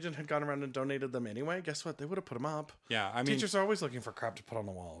American Legion had gone around and donated them anyway, guess what? They would have put them up. Yeah, I mean, teachers are always looking for crap to put on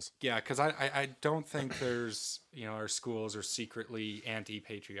the walls. Yeah, because I don't think there's our schools are secretly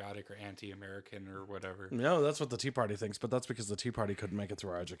anti-patriotic or anti-American or whatever. No, that's what the Tea Party thinks, but that's because the Tea Party couldn't make it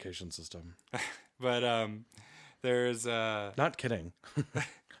through our education system. But there's not kidding.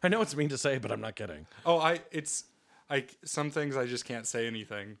 I know it's mean to say, but I'm not kidding. Oh, some things I just can't say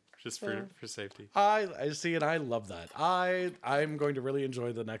anything just for safety. I see, and I love that. I'm going to really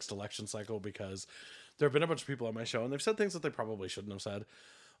enjoy the next election cycle because there have been a bunch of people on my show, and they've said things that they probably shouldn't have said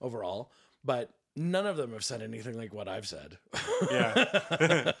overall. But None of them have said anything like what I've said.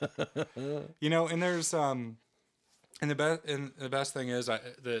 Yeah. And there's and the best thing is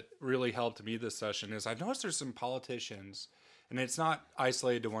that really helped me this session is I've noticed there's some politicians, and it's not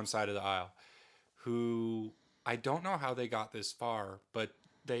isolated to one side of the aisle, who I don't know how they got this far, but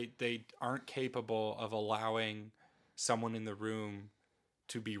they aren't capable of allowing someone in the room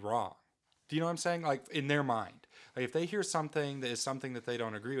to be wrong. Do you know what I'm saying? Like, in their mind, like if they hear something that is something that they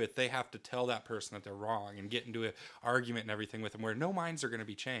don't agree with, they have to tell that person that they're wrong and get into an argument and everything with them, where no minds are going to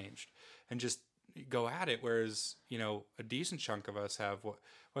be changed, and just go at it. Whereas, a decent chunk of us have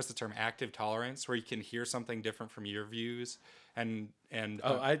what's the term, active tolerance, where you can hear something different from your views.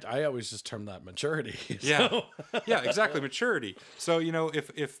 I always just term that maturity. Yeah. Yeah, exactly. Maturity. So,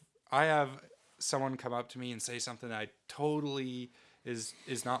 if I have someone come up to me and say something that I totally is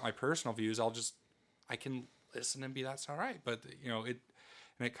not my personal views, I can listen and be, that's all right. But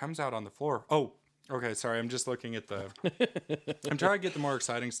it comes out on the floor. Oh, okay. Sorry. I'm just looking at I'm trying to get the more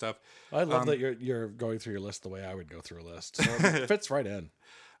exciting stuff. I love that you're going through your list the way I would go through a list. So it fits right in.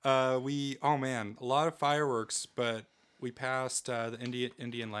 A lot of fireworks, but we passed the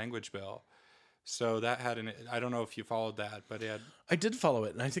Indian language bill. So that I don't know if you followed that, but I did follow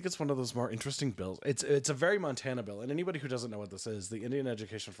it, and I think it's one of those more interesting bills. It's a very Montana bill, and anybody who doesn't know what this is, the Indian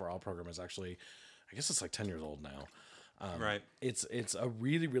Education for All program is actually, I guess it's like 10 years old now. Right. It's a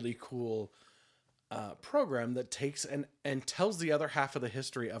really, really cool program that takes and tells the other half of the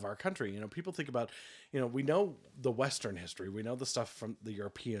history of our country. People think about, we know the Western history. We know the stuff from the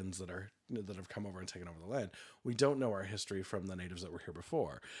Europeans that have come over and taken over the land. We don't know our history from the natives that were here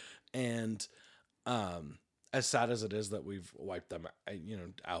before. And as sad as it is that we've wiped them,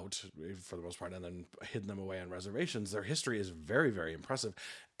 out for the most part, and then hidden them away on reservations, their history is very, very impressive,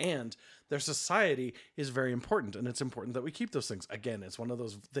 and their society is very important, and it's important that we keep those things. Again, it's one of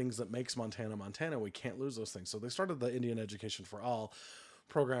those things that makes Montana, Montana. We can't lose those things. So they started the Indian Education for All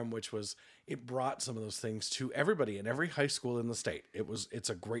program, which it brought some of those things to everybody in every high school in the state. It's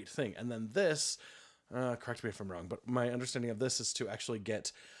a great thing. And then this, correct me if I'm wrong, but my understanding of this is to actually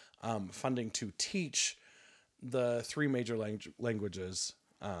get funding to teach the 3 major languages.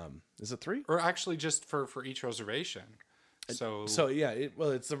 Is it 3? Or actually just for each reservation. So yeah,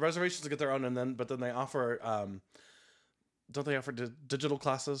 it's the reservations to get their own, but then they offer, don't they offer digital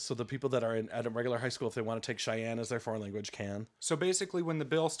classes? So the people that are at a regular high school, if they want to take Cheyenne as their foreign language, can. So basically, when the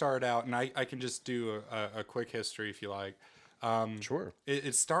bill started out, and I can just do a quick history if you like. Sure.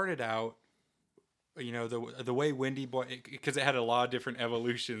 It started out, the way Windy Boy, because it had a lot of different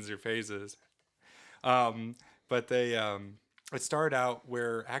evolutions or phases. But it started out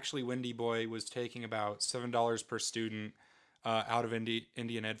where actually Windy Boy was taking about $7 per student out of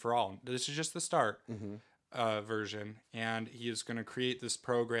Indian Ed for All. This is just the start version, and he is going to create this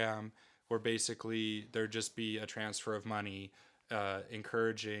program where basically there'd just be a transfer of money,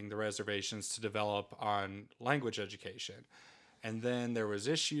 encouraging the reservations to develop on language education. And then there was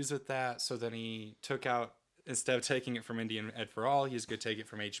issues with that, so then he took out, instead of taking it from Indian Ed for All, he's going to take it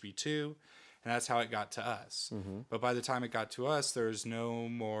from HB2, and that's how it got to us. Mm-hmm. But by the time it got to us, there's no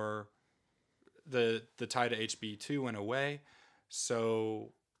more, the tie to HB2 went away,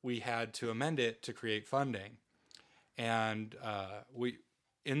 so we had to amend it to create funding. And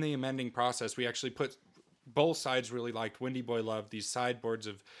in the amending process, we actually put, both sides really liked, Windy Boy loved these sideboards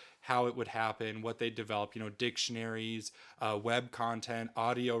of how it would happen, what they develop, dictionaries, web content,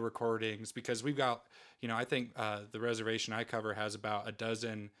 audio recordings, because we've got, I think the reservation I cover has about a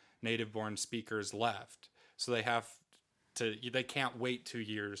dozen native-born speakers left. So they can't wait 2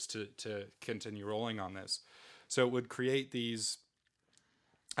 years to continue rolling on this. So it would create these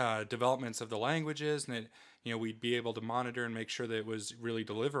developments of the languages, and we'd be able to monitor and make sure that it was really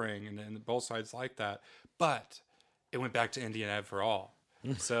delivering, and both sides like that. But it went back to Indian Ed for All.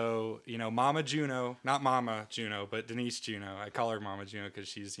 So, Mama Juno, not Mama Juno, but Denise Juno. I call her Mama Juno because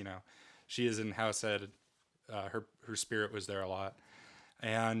she's, she is in House Ed. Her spirit was there a lot.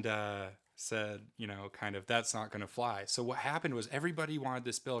 And said, kind of, that's not going to fly. So what happened was everybody wanted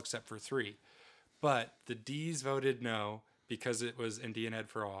this bill except for 3. But the D's voted no because it was Indian Ed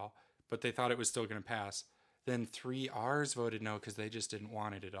for All, but they thought it was still going to pass. Then 3 R's voted no because they just didn't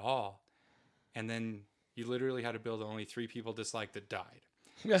want it at all. And then you literally had a bill that only 3 people disliked that died.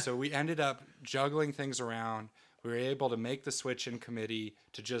 Yeah. So we ended up juggling things around. We were able to make the switch in committee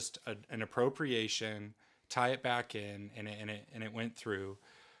to just an appropriation, tie it back in, and it went through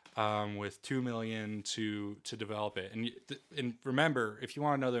with $2 million to develop it. And remember, if you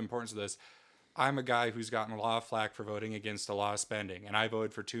want to know the importance of this, I'm a guy who's gotten a lot of flack for voting against a lot of spending, and I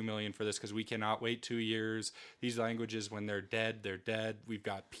voted for 2 million for this because we cannot wait 2 years. These languages, when they're dead, they're dead. We've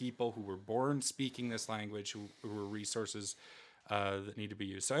got people who were born speaking this language who were resources that need to be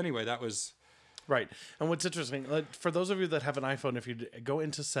used. So anyway, that was Right. And what's interesting, for those of you that have an iPhone, if you go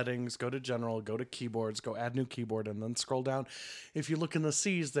into settings, go to general, go to keyboards, go add new keyboard, and then scroll down, if you look in the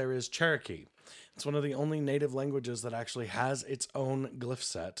C's, there is Cherokee. It's one of the only native languages that actually has its own glyph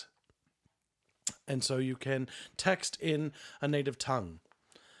set. And so you can text in a native tongue.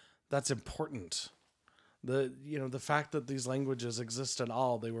 That's important. The fact that these languages exist at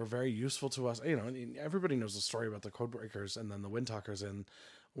all, they were very useful to us. Everybody knows the story about the code breakers and then the Windtalkers in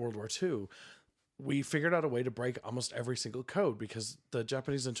World War II. We figured out a way to break almost every single code because the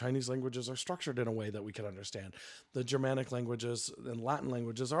Japanese and Chinese languages are structured in a way that we can understand. The Germanic languages and Latin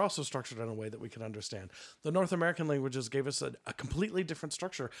languages are also structured in a way that we can understand. The North American languages gave us a completely different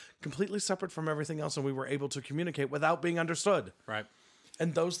structure, completely separate from everything else, and we were able to communicate without being understood. right.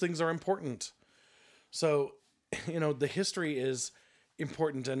 And those things are important. So, the history is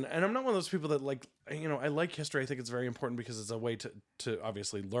important. And I'm not one of those people that I like history. I think it's very important because it's a way to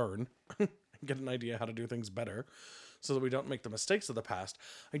obviously learn, get an idea how to do things better so that we don't make the mistakes of the past.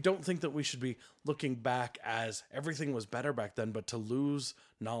 I don't think that we should be looking back as everything was better back then, but to lose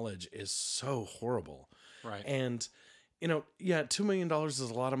knowledge is so horrible. Right. And, $2 million is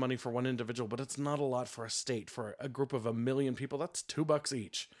a lot of money for one individual, but it's not a lot for a state. For a group of 1 million people, that's $2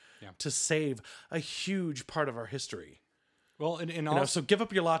 each to save a huge part of our history. Well, and also, so give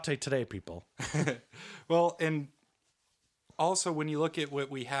up your latte today, people. well, and also when you look at what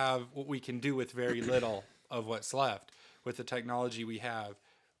we have, what we can do with very little of what's left, with the technology we have,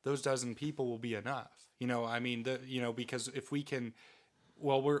 those dozen people will be enough. Because if we can,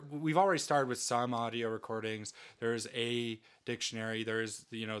 we've already started with some audio recordings. There's a dictionary. There's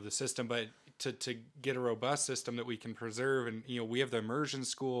the system, but to get a robust system that we can preserve, and we have the immersion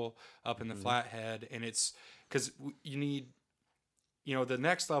school up in the Flathead, and it's because you need. The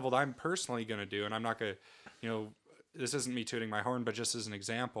next level that I'm personally going to do, and I'm not going to, this isn't me tooting my horn, but just as an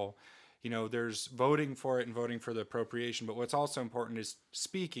example, there's voting for it and voting for the appropriation. But what's also important is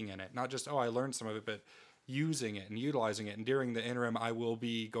speaking in it, not just, I learned some of it, but using it and utilizing it. And during the interim, I will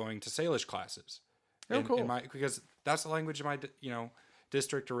be going to Salish classes. Cool. Because that's the language of my,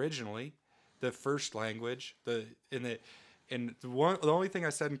 district originally, the first language, And the only thing I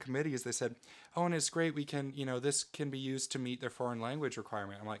said in committee is they said, and it's great. We can, this can be used to meet their foreign language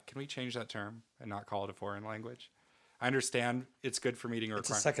requirement. I'm like, can we change that term and not call it a foreign language? I understand it's good for meeting a requirement.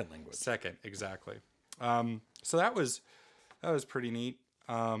 It's a second language. Second, exactly. So that was pretty neat.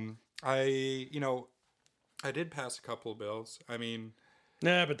 I did pass a couple of bills. I mean,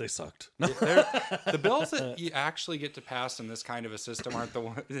 yeah, but they sucked. The bills that you actually get to pass in this kind of a system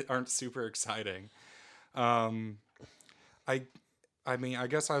aren't super exciting. I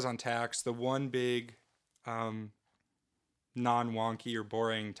guess I was on tax. The one big non-wonky or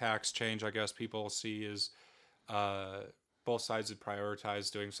boring tax change I guess people see is both sides had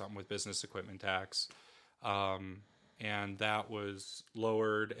prioritized doing something with business equipment tax. And that was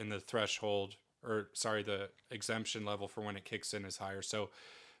lowered, and the the exemption level for when it kicks in is higher. So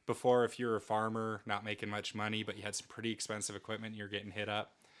before, if you're a farmer not making much money, but you had some pretty expensive equipment, you're getting hit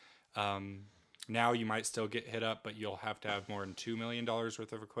up. Now you might still get hit up, but you'll have to have more than $2 million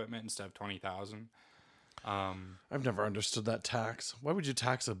worth of equipment instead of $20,000. I've never understood that tax. Why would you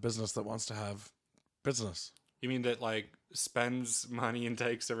tax a business that wants to have business? You mean that spends money and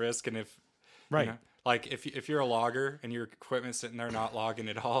takes a risk, and if right, if you're a logger and your equipment's sitting there not logging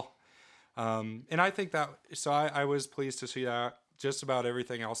at all, and I think that I was pleased to see that. Just about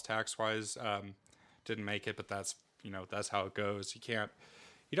everything else tax wise didn't make it, but that's how it goes.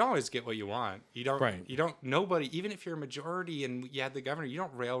 You don't always get what you want. Nobody, even if you're a majority and you had the governor, you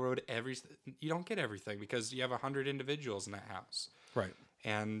don't railroad you don't get everything because you have 100 individuals in that house. Right.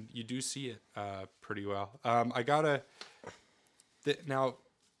 And you do see it pretty well. Now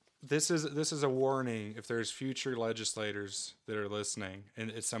this is a warning if there's future legislators that are listening and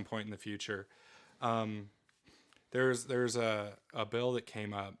at some point in the future. There's a bill that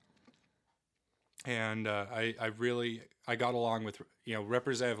came up, and I got along with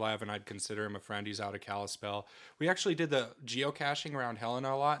Representative Lavin. I'd consider him a friend. He's out of Kalispell. We actually did the geocaching around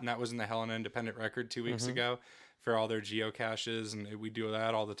Helena a lot, and that was in the Helena Independent Record 2 weeks ago for all their geocaches, and we do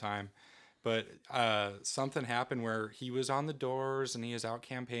that all the time. But something happened where he was on the doors and he was out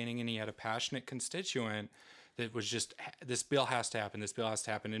campaigning, and he had a passionate constituent that was just, this bill has to happen. This bill has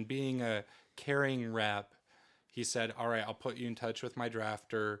to happen. And being a caring rep, he said, all right, I'll put you in touch with my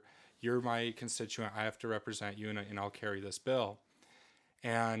drafter. You're my constituent. I have to represent you, and I'll carry this bill.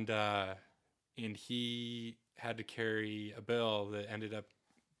 And and he had to carry a bill that ended up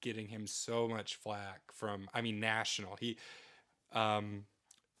getting him so much flack from, I mean, national. He,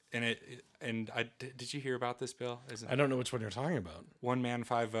 did you hear about this bill? I don't know which one you're talking about. 1 man,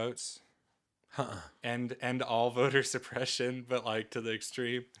 5 votes. Huh. And all voter suppression, but like to the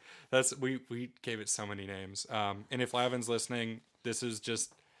extreme. That's we gave it so many names. And if Lavin's listening, this is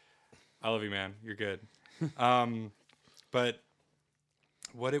just, I love you, man. You're good. But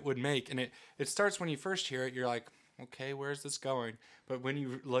what it would make, and it starts when you first hear it, you're like, okay, where's this going? But when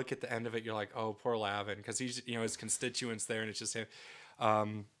you look at the end of it, you're like, oh, poor Lavin, because he's, his constituents there, and it's just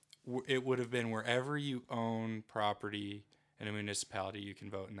him. It would have been wherever you own property in a municipality, you can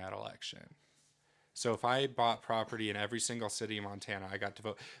vote in that election. So if I bought property in every single city in Montana, I got to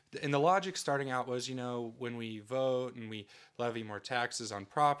vote. And the logic starting out was, when we vote and we levy more taxes on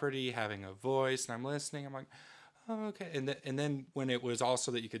property, having a voice, and I'm listening, I'm like, oh, okay. And then when it was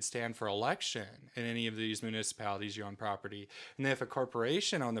also that you could stand for election in any of these municipalities you own property. And then if a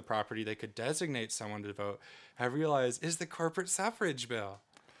corporation owned the property, they could designate someone to vote. I realized is the corporate suffrage bill.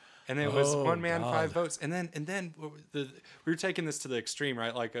 And it was 1 man, God. 5 votes. And then we were taking this to the extreme,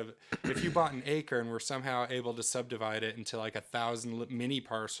 right? Like if you bought an acre and were somehow able to subdivide it into like 1,000 mini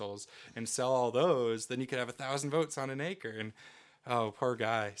parcels and sell all those, then you could have 1,000 votes on an acre. And oh, poor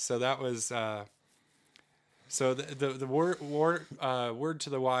guy. So that was, so the word to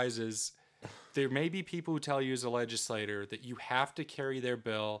the wise is there may be people who tell you as a legislator that you have to carry their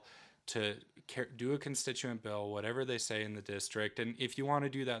bill to do a constituent bill, whatever they say in the district. And if you want to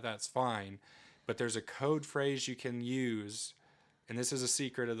do that, that's fine. But there's a code phrase you can use, and this is a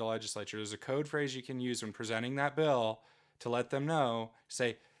secret of the legislature. There's a code phrase you can use when presenting that bill to let them know,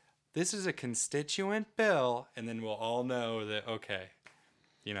 say, this is a constituent bill, and then we'll all know that, okay,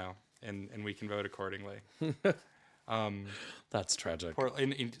 and we can vote accordingly. That's tragic.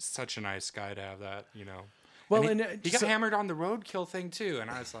 And such a nice guy to have that, Well, and he got hammered on the roadkill thing too,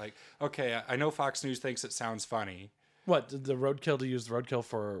 and I was like, okay, I know Fox News thinks it sounds funny. What, the roadkill, to use the roadkill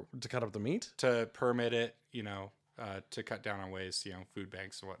to cut up the meat? To permit it, to cut down on waste, food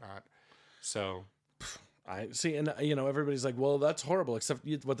banks and whatnot. So I see, and everybody's like, well, that's horrible, except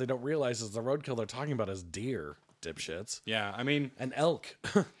what they don't realize is the roadkill they're talking about is deer, dipshits. Yeah, I mean, and elk.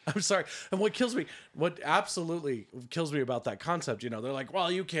 I'm sorry. And what absolutely kills me about that concept, they're like, well,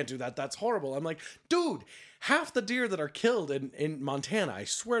 you can't do that. That's horrible. I'm like, dude, half the deer that are killed in Montana, I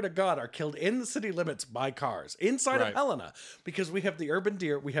swear to God, are killed in the city limits by cars inside of Helena, because we have the urban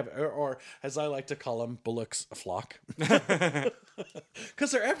deer. We have, or as I like to call them, bullocks flock, because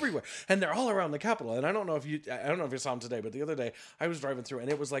they're everywhere and they're all around the Capitol. And I don't know if you saw them today, but the other day I was driving through and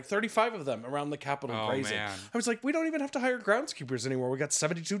it was like 35 of them around the Capitol grazing. Man. I was like, we don't even have to hire groundskeepers anymore. We got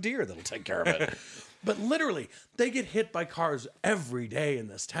 72 deer that'll take care of it. But literally, they get hit by cars every day in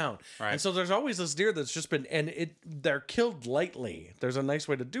this town. Right. And so there's always this deer that's just been, they're killed lightly. There's a nice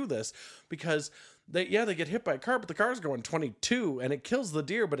way to do this because they get hit by a car, but the car's going 22 and it kills the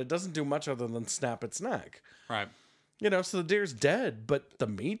deer, but it doesn't do much other than snap its neck. Right. So the deer's dead, but the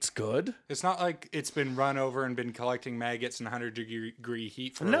meat's good. It's not like it's been run over and been collecting maggots in 100-degree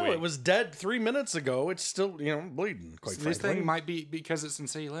heat for a week. No, it was dead 3 minutes ago. It's still, bleeding, quite frankly. This thing might be, because it's in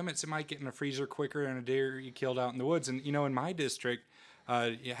city limits, it might get in a freezer quicker than a deer you killed out in the woods. And, in my district,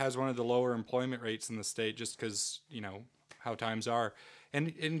 it has one of the lower employment rates in the state just because, how times are.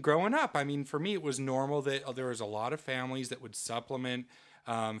 And growing up, I mean, for me, it was normal that there was a lot of families that would supplement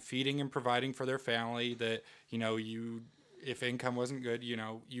feeding and providing for their family, that, if income wasn't good,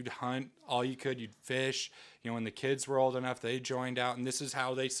 you'd hunt all you could, you'd fish, when the kids were old enough, they joined out, and this is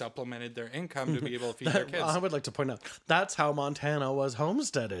how they supplemented their income to be able to feed their kids. I would like to point out, that's how Montana was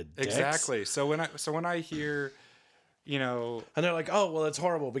homesteaded. Dicks. Exactly. So when I hear, and they're like, oh, well, it's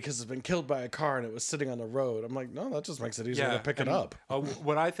horrible because it's been killed by a car and it was sitting on the road. I'm like, no, that just makes it easier to pick it up.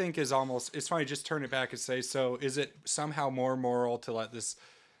 What I think is it's funny, just turn it back and say, so is it somehow more moral to let this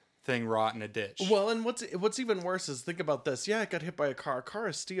thing rot in a ditch? Well, and what's even worse is, think about this. Yeah, it got hit by a car. A car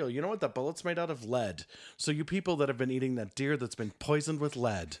is steel. You know what? That bullet's made out of lead. So you people that have been eating that deer that's been poisoned with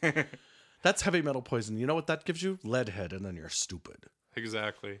lead, that's heavy metal poison. You know what that gives you? Lead head, and then you're stupid.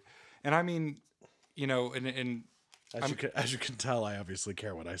 Exactly. And I mean, and as you can tell, I obviously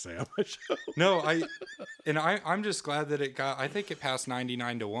care what I say on my show. No, I'm just glad that I think it passed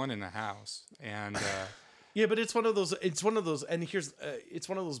 99-1 in the House. And yeah, but it's one of those, and here's, it's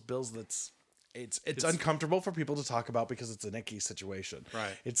one of those bills that's, it's uncomfortable for people to talk about because it's an icky situation.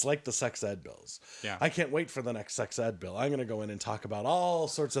 Right. It's like the sex ed bills. Yeah. I can't wait for the next sex ed bill. I'm going to go in and talk about all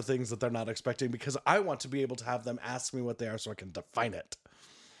sorts of things that they're not expecting because I want to be able to have them ask me what they are so I can define it.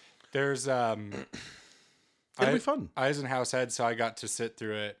 There's, it'll be fun. I was in House Ed, so I got to sit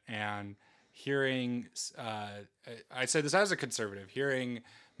through it, and hearing, I say this as a conservative, hearing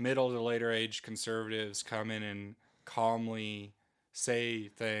middle to later age conservatives come in and calmly say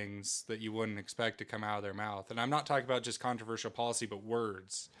things that you wouldn't expect to come out of their mouth. And I'm not talking about just controversial policy, but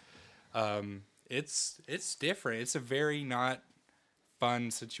words. It's different. It's a very not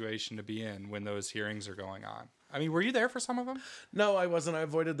fun situation to be in when those hearings are going on. I mean, were you there for some of them? No, I wasn't. I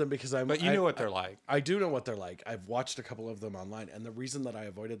avoided them because But you knew what they're like. I do know what they're like. I've watched a couple of them online, and the reason that I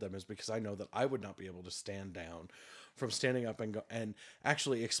avoided them is because I know that I would not be able to stand down from standing up and go and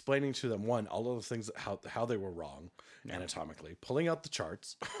actually explaining to them, one, all of the things that how they were wrong anatomically, pulling out the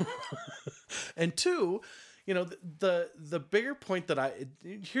charts, and two, you know, the bigger point that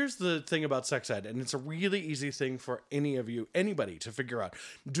here's the thing about sex ed, and it's a really easy thing for anybody to figure out.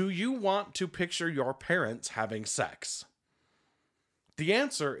 Do you want to picture your parents having sex? The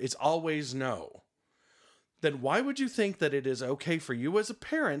answer is always no. Then why would you think that it is okay for you as a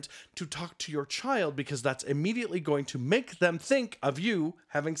parent to talk to your child, because that's immediately going to make them think of you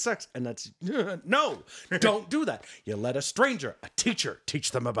having sex? And that's no, don't do that. You let a stranger, a teacher, teach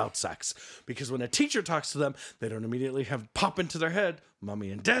them about sex, because when a teacher talks to them, they don't immediately have pop into their head,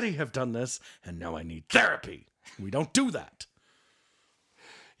 mommy and daddy have done this and now I need therapy. We don't do that.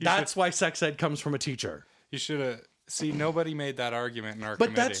 That's why sex ed comes from a teacher. You should have. See, nobody made that argument in our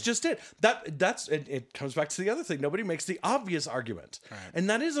But committee. that's just it. It comes back to the other thing. Nobody makes the obvious argument. Right. And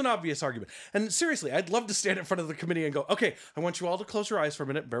that is an obvious argument. And seriously, I'd love to stand in front of the committee and go, okay, I want you all to close your eyes for a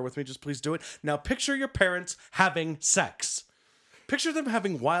minute. Bear with me. Just please do it. Now picture your parents having sex. Picture them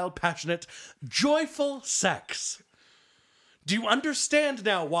having wild, passionate, joyful sex. Do you understand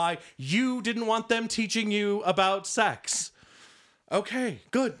now why you didn't want them teaching you about sex? Okay,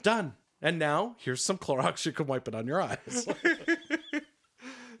 good, done. And now, here's some Clorox. You can wipe it on your eyes.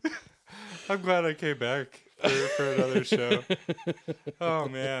 I'm glad I came back for another show. Oh,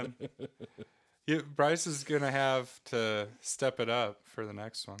 man. Bryce is going to have to step it up for the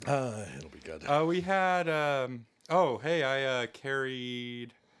next one. It'll be good. We had... I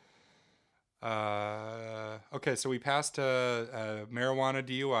carried... okay, so we passed a marijuana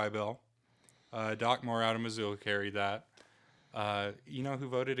DUI bill. Doc Moore out of Missoula carried that. You know who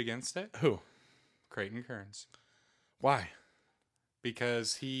voted against it? Who? Creighton Kearns. Why?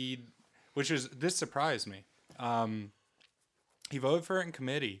 Because this surprised me. He voted for it in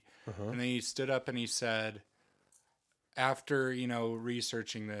committee, and then he stood up and he said, after,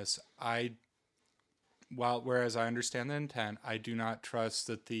 researching this, whereas I understand the intent, I do not trust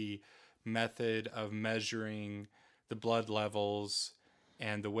that the method of measuring the blood levels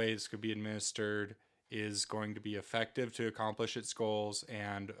and the way this could be administered is going to be effective to accomplish its goals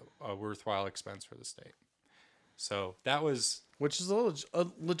and a worthwhile expense for the state. So that was... Which is a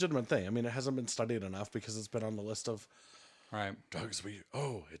legitimate thing. I mean, it hasn't been studied enough because it's been on the list of drugs.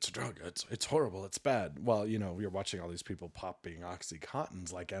 It's a drug. It's horrible. It's bad. Well, we're watching all these people popping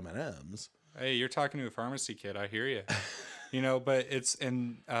Oxycontins like M&Ms. Hey, you're talking to a pharmacy kid. I hear you. But it's...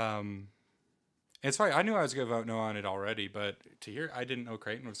 It's funny. I knew I was going to vote no on it already, but to hear, I didn't know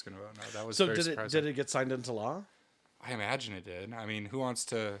Creighton was going to vote no. That was very surprising. Did it get signed into law? I imagine it did. I mean, who wants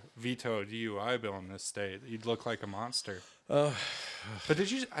to veto a DUI bill in this state? You'd look like a monster. But did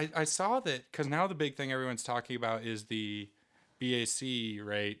you? I saw that because now the big thing everyone's talking about is the BAC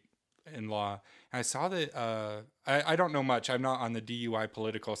rate in law. And I saw that. I don't know much. I'm not on the DUI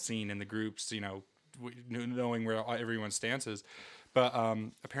political scene in the groups. Knowing where everyone's stance is. But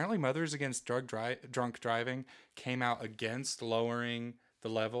apparently Mothers Against Drunk Driving came out against lowering the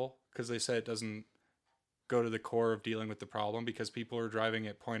level because they said it doesn't go to the core of dealing with the problem because people are driving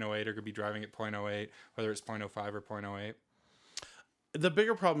at 0.08 or could be driving at 0.08, whether it's 0.05 or 0.08. The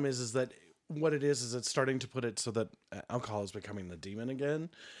bigger problem is that what it is it's starting to put it so that alcohol is becoming the demon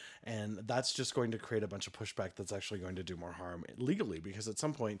again. And that's just going to create a bunch of pushback that's actually going to do more harm legally because at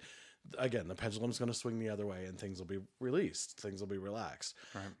some point... Again, the pendulum's going to swing the other way and things will be released. Things will be relaxed.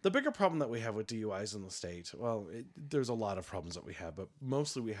 Right. The bigger problem that we have with DUIs in the state, there's a lot of problems that we have, but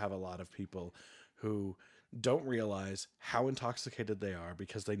mostly we have a lot of people who don't realize how intoxicated they are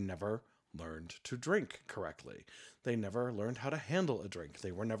because they never learned to drink correctly. They never learned how to handle a drink.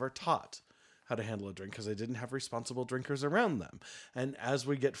 They were never taught how to handle a drink because they didn't have responsible drinkers around them. And as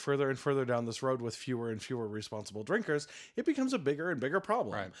we get further and further down this road with fewer and fewer responsible drinkers, it becomes a bigger and bigger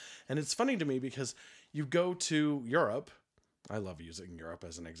problem. Right. And it's funny to me because you go to Europe. I love using Europe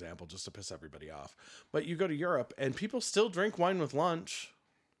as an example just to piss everybody off. But you go to Europe and people still drink wine with lunch.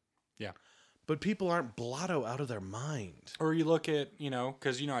 Yeah. But people aren't blotto out of their mind. Or you look at,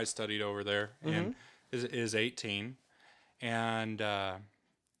 because, I studied over there and is 18. And,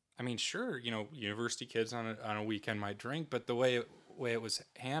 I mean, sure, university kids on a weekend might drink, but the way way it was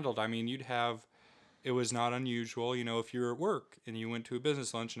handled, I mean, it was not unusual, you know, if you were at work and you went to a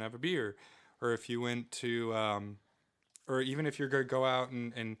business lunch and have a beer, or if you went to, or even if you're going to go out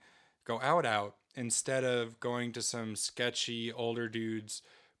and go out, instead of going to some sketchy older dude's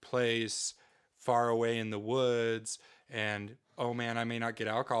place far away in the woods and, oh man, I may not get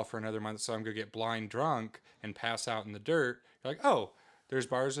alcohol for another month, so I'm going to get blind drunk and pass out in the dirt. You're like, oh, there's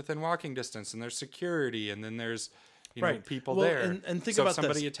bars within walking distance and there's security and then there's, you know, people there. And think so about if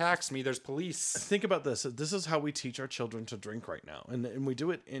somebody this. attacks me, there's police. Think about this. This is how we teach our children to drink right now. And we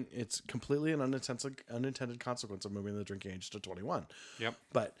do it it's completely an unintended consequence of moving the drinking age to 21. Yep.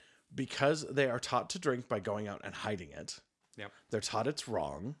 But because they are taught to drink by going out and hiding it, Yep. they're taught it's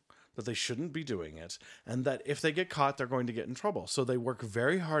wrong, that they shouldn't be doing it, and that if they get caught, they're going to get in trouble. So they work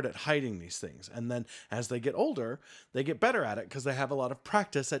very hard at hiding these things. And then as they get older, they get better at it because they have a lot of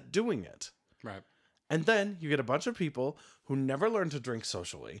practice at doing it. Right. And then you get a bunch of people who never learn to drink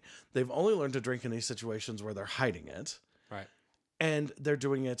socially. They've only learned to drink in these situations where they're hiding it. Right. And they're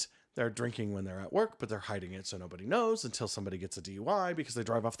doing it, they're drinking when they're at work, but they're hiding it so nobody knows until somebody gets a DUI because they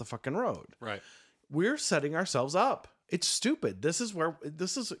drive off the fucking road. Right. We're setting ourselves up. It's stupid. This is,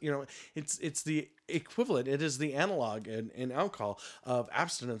 you know, it's the equivalent. It is the analog in alcohol of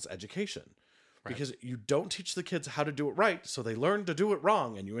abstinence education. Right. Because you don't teach the kids how to do it right, so they learn to do it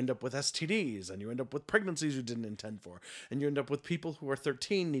wrong, and you end up with STDs, and you end up with pregnancies you didn't intend for, and you end up with people who are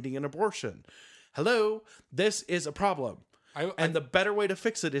 13 needing an abortion. Hello, this is a problem. And the better way to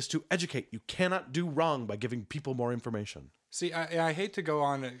fix it is to educate. You cannot do wrong by giving people more information. See, I hate to go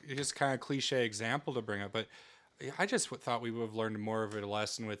on just kind of cliche example to bring up, but I just thought we would have learned more of a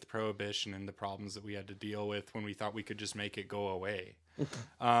lesson with prohibition and the problems that we had to deal with when we thought we could just make it go away.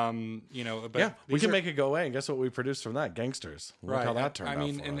 You know, but yeah, we can make it go away, and guess what we produced from that? Gangsters. Look how that turned out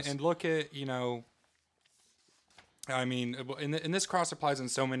for us. And look at, you know, I mean, and this cross applies in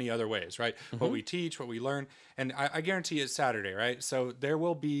so many other ways, right? Mm-hmm. What we teach, what we learn, and I guarantee it's Saturday, right? So there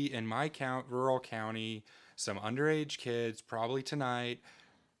will be in my rural county some underage kids probably tonight.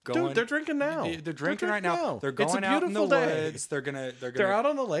 Dude, they're drinking now. They're drinking right now. They're going out in the woods. They're out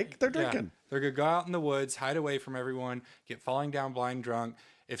on the lake. They're drinking. Yeah, they're gonna go out in the woods, hide away from everyone, get falling down blind drunk.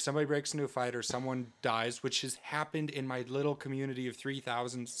 If somebody breaks into a fight or someone dies, which has happened in my little community of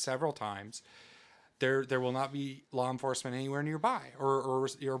 3,000 several times, there will not be law enforcement anywhere nearby, or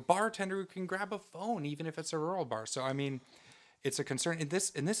your bartender who can grab a phone, even if it's a rural bar. So I mean, it's a concern. And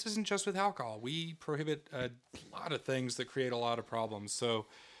this isn't just with alcohol. We prohibit a lot of things that create a lot of problems. So.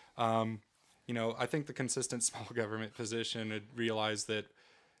 You know, I think the consistent small government position would realize that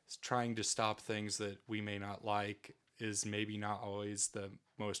trying to stop things that we may not like is maybe not always the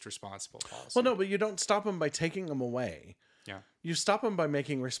most responsible policy. Well, no, but you don't stop them by taking them away. Yeah. You stop them by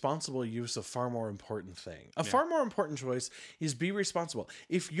making responsible use of far more important thing. Far more important choice is be responsible.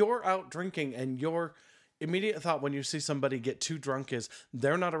 If you're out drinking and your immediate thought when you see somebody get too drunk is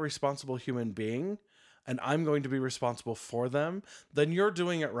they're not a responsible human being, and I'm going to be responsible for them, then you're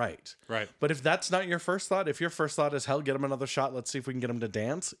doing it right. Right. But if that's not your first thought, if your first thought is, hell, get them another shot, let's see if we can get them to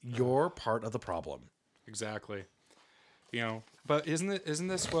dance, you're part of the problem. Exactly. You know, but isn't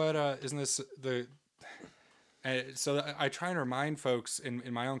this the so I try and remind folks in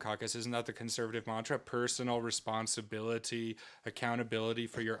my own caucus, isn't that the conservative mantra? Personal responsibility, accountability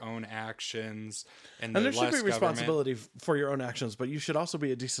for your own actions, and there should be responsibility for your own actions, but you should also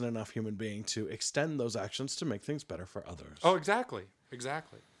be a decent enough human being to extend those actions to make things better for others. Oh, exactly.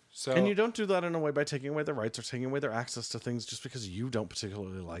 So, and you don't do that in a way by taking away their rights or taking away their access to things just because you don't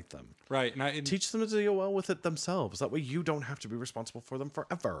particularly like them. Right. And teach them to deal well with it themselves. That way you don't have to be responsible for them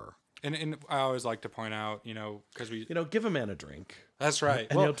forever. And I always like to point out, you know, because give a man a drink. That's right.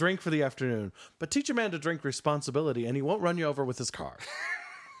 And he'll drink for the afternoon. But teach a man to drink responsibility and he won't run you over with his car.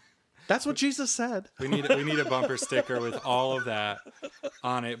 That's what Jesus said. We need a bumper sticker with all of that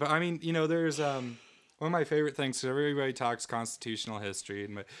on it. But I mean, you know, there's one of my favorite things. So everybody talks constitutional history,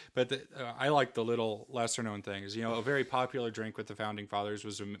 but I like the little lesser known things. You know, a very popular drink with the founding fathers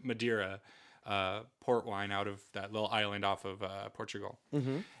was Madeira, port wine out of that little island off of Portugal.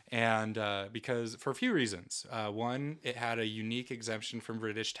 Mm-hmm. And because for a few reasons. One, it had a unique exemption from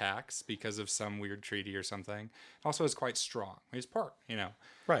British tax because of some weird treaty or something. Also, it's quite strong. It's port, you know.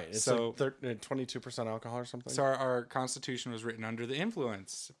 Right. It's so, like 22% alcohol or something. So our Constitution was written under the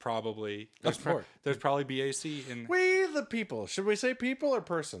influence, probably. There's probably BAC in... We the people. Should we say people or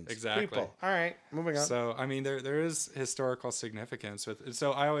persons? Exactly. People. All right. Moving on. So, I mean, there is historical significance with...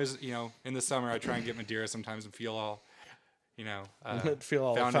 So I always, you know, in the summer, I try and get Madeira sometimes and feel all... You know, feel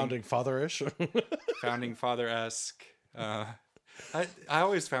all founding father-ish, founding father-esque. I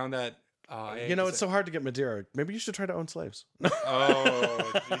always found that You know, it's so hard to get Madeira. Maybe you should try to own slaves.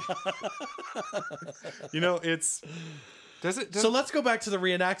 Oh, you know, it's does it? So let's go back to the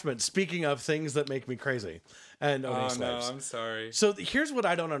reenactment. Speaking of things that make me crazy and owning Oh no, slaves. I'm sorry. So here's what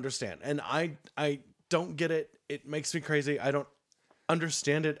I don't understand, and I don't get it. It makes me crazy. I don't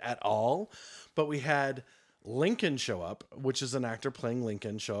understand it at all. But we had Lincoln show up, which is an actor playing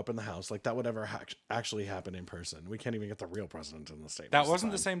Lincoln, show up in the house. Like that would ever actually happen in person. We can't even get the real president in the state. That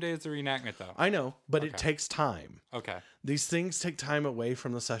wasn't the same day as the reenactment, though. I know, but it takes time. Okay. These things take time away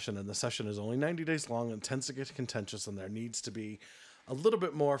from the session, and the session is only 90 days long and tends to get contentious, and there needs to be a little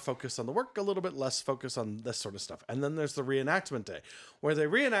bit more focus on the work, a little bit less focus on this sort of stuff. And then there's the reenactment day, where they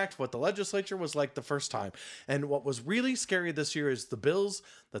reenact what the legislature was like the first time. And what was really scary this year is the bills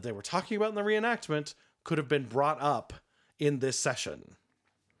that they were talking about in the reenactment could have been brought up in this session.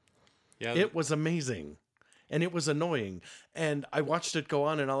 Yeah. It was amazing. And it was annoying. And I watched it go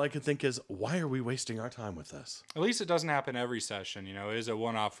on, and all I could think is, why are we wasting our time with this? At least it doesn't happen every session. You know, it is a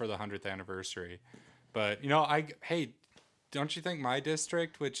one-off for the 100th anniversary. But, you know, hey, don't you think my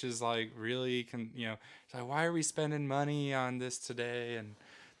district, which is like really, you know, it's like, why are we spending money on this today? And,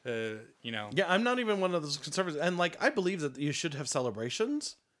 you know. Yeah, I'm not even one of those conservatives. And like, I believe that you should have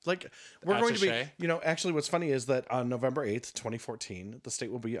celebrations. Like, we're going to be, you know, actually what's funny is that on November 8th, 2014, the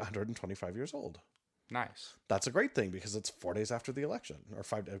state will be 125 years old. Nice. That's a great thing because it's 4 days after the election, or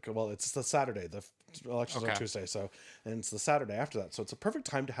 5 days. Well, it's the Saturday. The election's on Tuesday, and it's the Saturday after that. So it's a perfect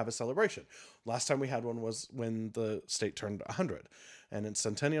time to have a celebration. Last time we had one was when the state turned 100, and in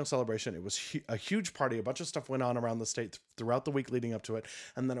centennial celebration, it was a huge party. A bunch of stuff went on around the state throughout the week leading up to it,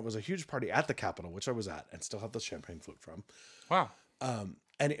 and then it was a huge party at the Capitol, which I was at, and still have the champagne flute from. Wow.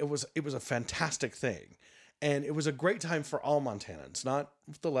 And it was a fantastic thing. And it was a great time for all Montanans, not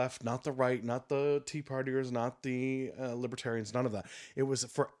the left, not the right, not the Tea Partiers, not the Libertarians, none of that. It was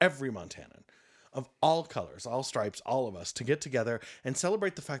for every Montanan of all colors, all stripes, all of us to get together and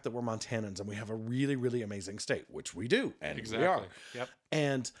celebrate the fact that we're Montanans and we have a really, really amazing state, which we do. And we are. Yep.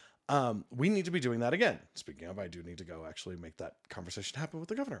 And we need to be doing that again. Speaking of, I do need to go actually make that conversation happen with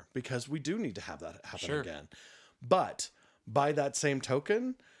the governor because we do need to have that happen again. But by that same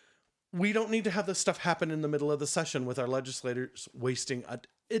token, we don't need to have this stuff happen in the middle of the session with our legislators wasting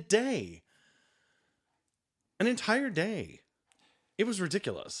a day. An entire day. It was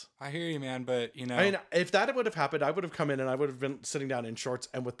ridiculous. I hear you, man, but, you know. I mean, if that would have happened, I would have come in and I would have been sitting down in shorts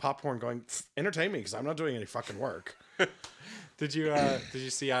and with popcorn going, entertain me, because I'm not doing any fucking work. Did you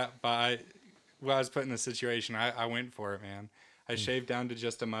see, when I was put in the situation, I went for it, man. I shaved down to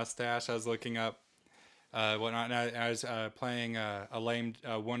just a mustache. I was looking up whatnot. And I was playing a lame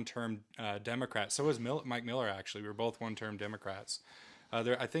one-term Democrat. So was Mike Miller, actually. We were both one-term Democrats.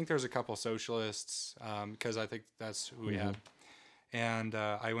 I think there's a couple socialists because I think that's who we had. And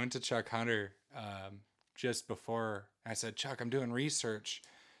I went to Chuck Hunter just before. I said, Chuck, I'm doing research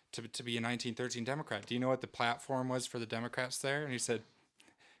to be a 1913 Democrat. Do you know what the platform was for the Democrats there? And he said,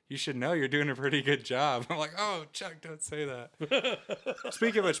 you should know, you're doing a pretty good job. I'm like, oh, Chuck, don't say that.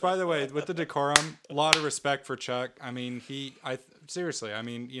 Speaking of which, by the way, with the decorum, a lot of respect for Chuck. I mean, seriously, I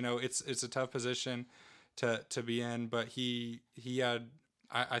mean, you know, it's a tough position to be in, but he had,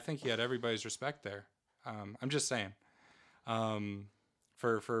 I think he had everybody's respect there. I'm just saying,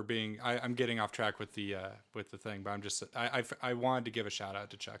 for being, I'm getting off track with the thing, but I'm just, I wanted to give a shout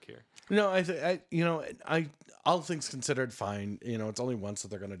out to Chuck here. No, all things considered, fine. You know, it's only once that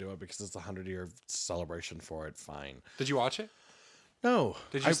they're going to do it because it's the 100-year celebration for it. Fine. Did you watch it? No.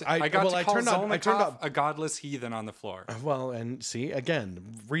 Did you? I turned on a godless heathen on the floor. Well, and see, again,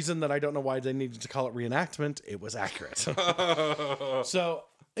 reason that I don't know why they needed to call it reenactment. It was accurate. So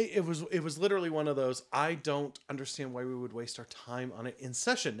it was literally one of those. I don't understand why we would waste our time on it in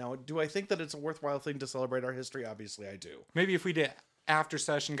session. Now, do I think that it's a worthwhile thing to celebrate our history? Obviously, I do. Maybe if we did after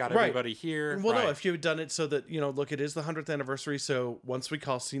session, got everybody here. Well, no, if you had done it so that, you know, look, it is the 100th anniversary. So once we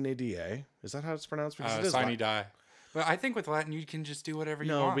call Sine Die, is that how it's pronounced? Because it is Sine Die. But I think with Latin, you can just do whatever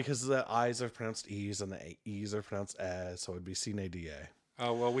you want. No, because the I's are pronounced E's and the E's are pronounced S, so it would be Sine Die.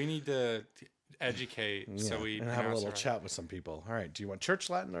 Oh, well, we need to educate so we and have a little chat with some people. All right, do you want church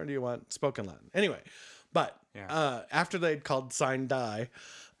Latin or do you want spoken Latin? Anyway, but after they'd called Sine Die,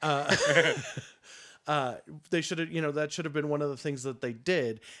 they should have, you know, that should have been one of the things that they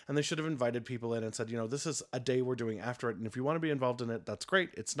did, and they should have invited people in and said, you know, this is a day we're doing after it, and if you want to be involved in it, that's great.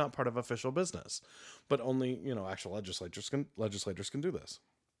 It's not part of official business, but only, you know, actual legislators can do this.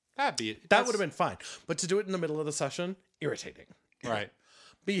 That would have been fine, but to do it in the middle of the session, irritating. Right.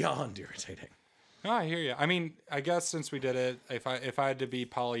 Beyond irritating. Oh, I hear you. I mean, I guess since we did it, if I had to be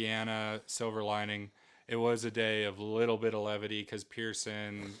Pollyanna, silver lining, it was a day of a little bit of levity because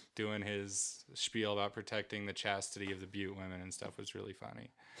Pearson doing his spiel about protecting the chastity of the Butte women and stuff was really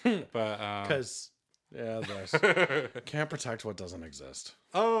funny. But Because there's can't protect what doesn't exist.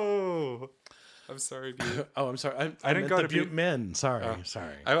 oh, I'm sorry, Butte. Oh, I'm sorry. I didn't meant go the to Butte Butte. men. Sorry.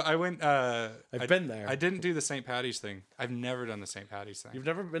 I went. I've been there. I didn't do the St. Patty's thing. I've never done the St. Patty's thing. You've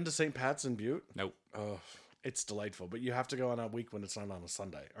never been to St. Pat's in Butte? Nope. Oh, it's delightful, but you have to go on a week when it's not on a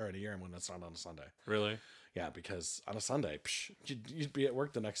Sunday, or in a year when it's not on a Sunday. Really? Yeah, because on a Sunday, you'd be at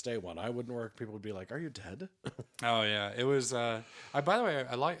work the next day. When I wouldn't work, people would be like, "Are you dead?" Oh yeah, it was. By the way,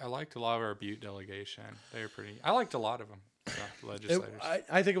 I liked a lot of our Butte delegation. They were pretty. I liked a lot of them. Legislators.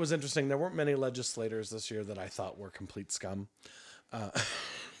 I think it was interesting. There weren't many legislators this year that I thought were complete scum.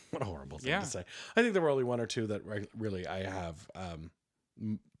 What a horrible thing to say. I think there were only one or two that really I have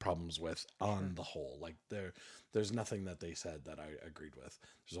problems with on the whole. Like there's nothing that they said that I agreed with.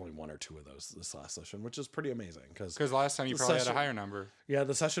 There's only one or two of those this last session, which is pretty amazing because last time you probably had a higher number. Yeah,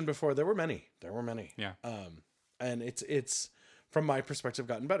 the session before there were many. Yeah. And it's from my perspective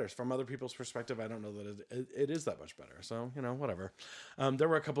gotten better. From other people's perspective, I don't know that it is that much better. So whatever. There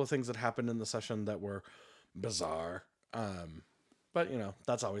were a couple of things that happened in the session that were bizarre. But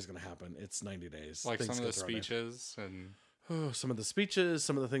that's always going to happen. It's 90 days. Like some of the speeches and. Some of the speeches,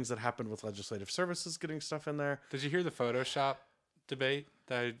 some of the things that happened with legislative services getting stuff in there. Did you hear the Photoshop debate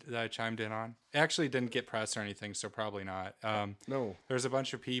that I chimed in on? It actually didn't get press or anything, so probably not. No. There's a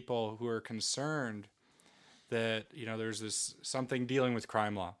bunch of people who are concerned that, there's this something dealing with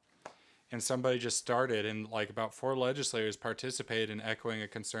crime law. And somebody just started, and like about 4 legislators participated in echoing a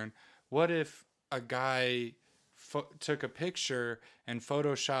concern. What if a guy took a picture and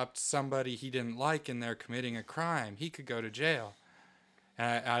photoshopped somebody he didn't like and they're committing a crime? He could go to jail.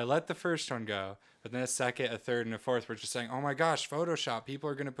 And I let the first one go, but then a second, a third, and a fourth were just saying, oh my gosh, Photoshop. People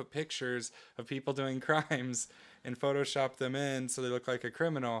are going to put pictures of people doing crimes and Photoshop them in so they look like a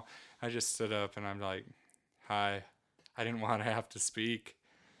criminal. I just stood up and I'm like, hi, I didn't want to have to speak.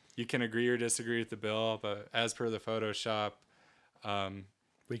 You can agree or disagree with the bill, but as per the Photoshop,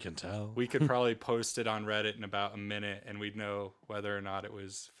 we can tell. We could probably post it on Reddit in about a minute and we'd know whether or not it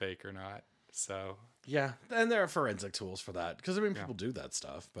was fake or not. So yeah, and there are forensic tools for that because people do that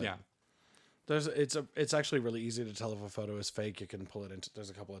stuff. But yeah, it's actually really easy to tell if a photo is fake. You can pull it into. There's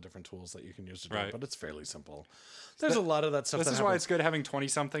a couple of different tools that you can use to do it, but it's fairly simple. There's a lot of that stuff. This is why it's good having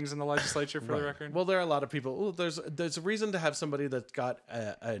 20-somethings in the legislature for the record. Well, there are a lot of people. There's a reason to have somebody that's got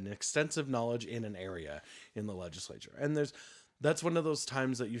an extensive knowledge in an area in the legislature, and that's one of those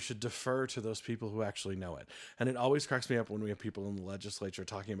times that you should defer to those people who actually know it. And it always cracks me up when we have people in the legislature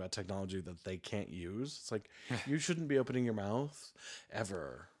talking about technology that they can't use. It's like, you shouldn't be opening your mouth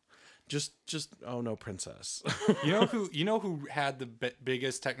ever. Just oh no, princess. You know who had the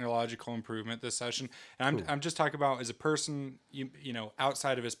biggest technological improvement this session? And I'm just talking about as a person,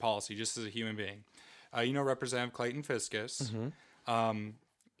 outside of his policy, just as a human being. Representative Clayton Fiscus. Mm-hmm.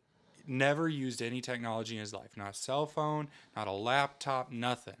 Never used any technology in his life. Not a cell phone, not a laptop,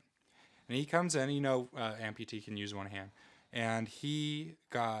 nothing. And he comes in, amputee can use one hand. And he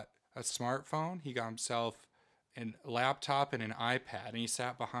got a smartphone. He got himself a laptop and an iPad. And he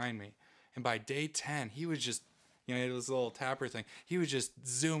sat behind me. And by day 10, he was just, he had this little tapper thing. He was just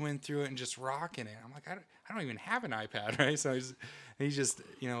zooming through it and just rocking it. I'm like, I don't even have an iPad, right? So he's just,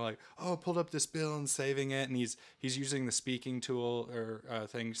 pulled up this bill and saving it. And he's using the speaking tool or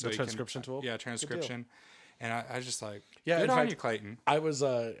thing. So the transcription tool? Yeah, transcription. And I was just like, yeah, good on you, Clayton. I've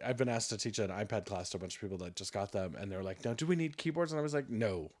been asked to teach an iPad class to a bunch of people that just got them. And they're like, now, do we need keyboards? And I was like,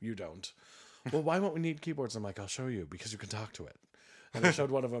 no, you don't. Well, why won't we need keyboards? I'm like, I'll show you because you can talk to it. And I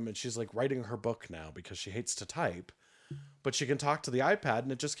showed one of them, and she's like writing her book now because she hates to type, but she can talk to the iPad,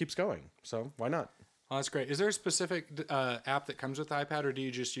 and it just keeps going. So why not? Oh, that's great. Is there a specific app that comes with the iPad, or do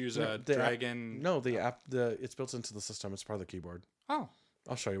you just use a Dragon? The app, it's built into the system. It's part of the keyboard. Oh,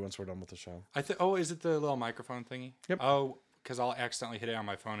 I'll show you once we're done with the show. Is it the little microphone thingy? Yep. Oh, because I'll accidentally hit it on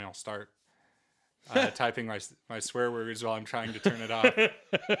my phone, and I'll start typing my swear words while I'm trying to turn it off.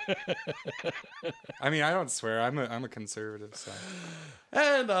 I mean, I don't swear. I'm a conservative. So.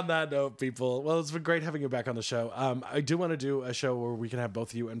 And on that note, people, well, it's been great having you back on the show. I do want to do a show where we can have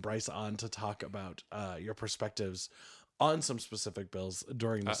both you and Bryce on to talk about your perspectives on some specific bills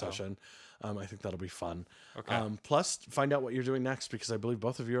during the session. I think that'll be fun. Okay. Plus, find out what you're doing next because I believe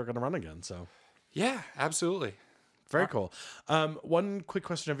both of you are going to run again. So. Yeah, absolutely. Very cool. One quick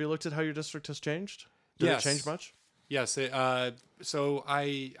question. Have you looked at how your district has changed? Did it change much? Yes. So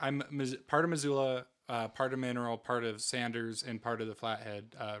I'm part of Missoula, part of Mineral, part of Sanders, and part of the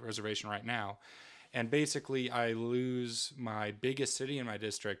Flathead Reservation right now. And basically, I lose my biggest city in my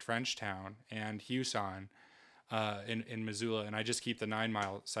district, Frenchtown, and Houston in Missoula, and I just keep the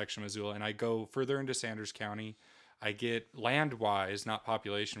 9-mile section of Missoula, and I go further into Sanders County. I get land-wise, not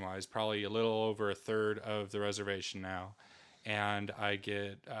population-wise, probably a little over a third of the reservation now, and I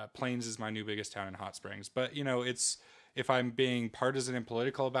get Plains is my new biggest town in Hot Springs. But it's, if I'm being partisan and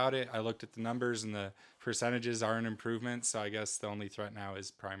political about it, I looked at the numbers and the percentages are an improvement. So I guess the only threat now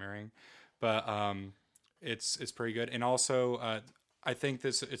is primarying, but it's pretty good. And also, I think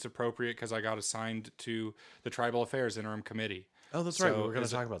it's appropriate because I got assigned to the Tribal Affairs Interim Committee. Oh, that's right. We're going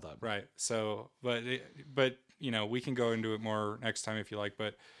to talk about that. Right. So, but we can go into it more next time if you like.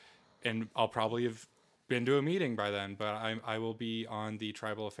 And I'll probably have been to a meeting by then. But I will be on the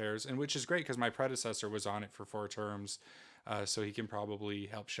Tribal Affairs, and which is great because my predecessor was on it for 4 terms. So he can probably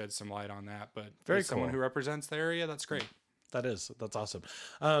help shed some light on that. But Very someone cool. who represents the area, that's great. That's awesome.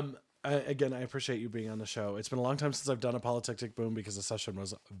 Again, I appreciate you being on the show. It's been a long time since I've done a Politic Boom because the session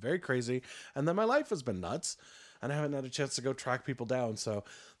was very crazy, and then my life has been nuts, and I haven't had a chance to go track people down. So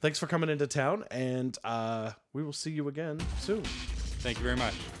thanks for coming into town, and we will see you again soon. Thank you very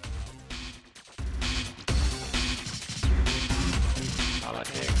much.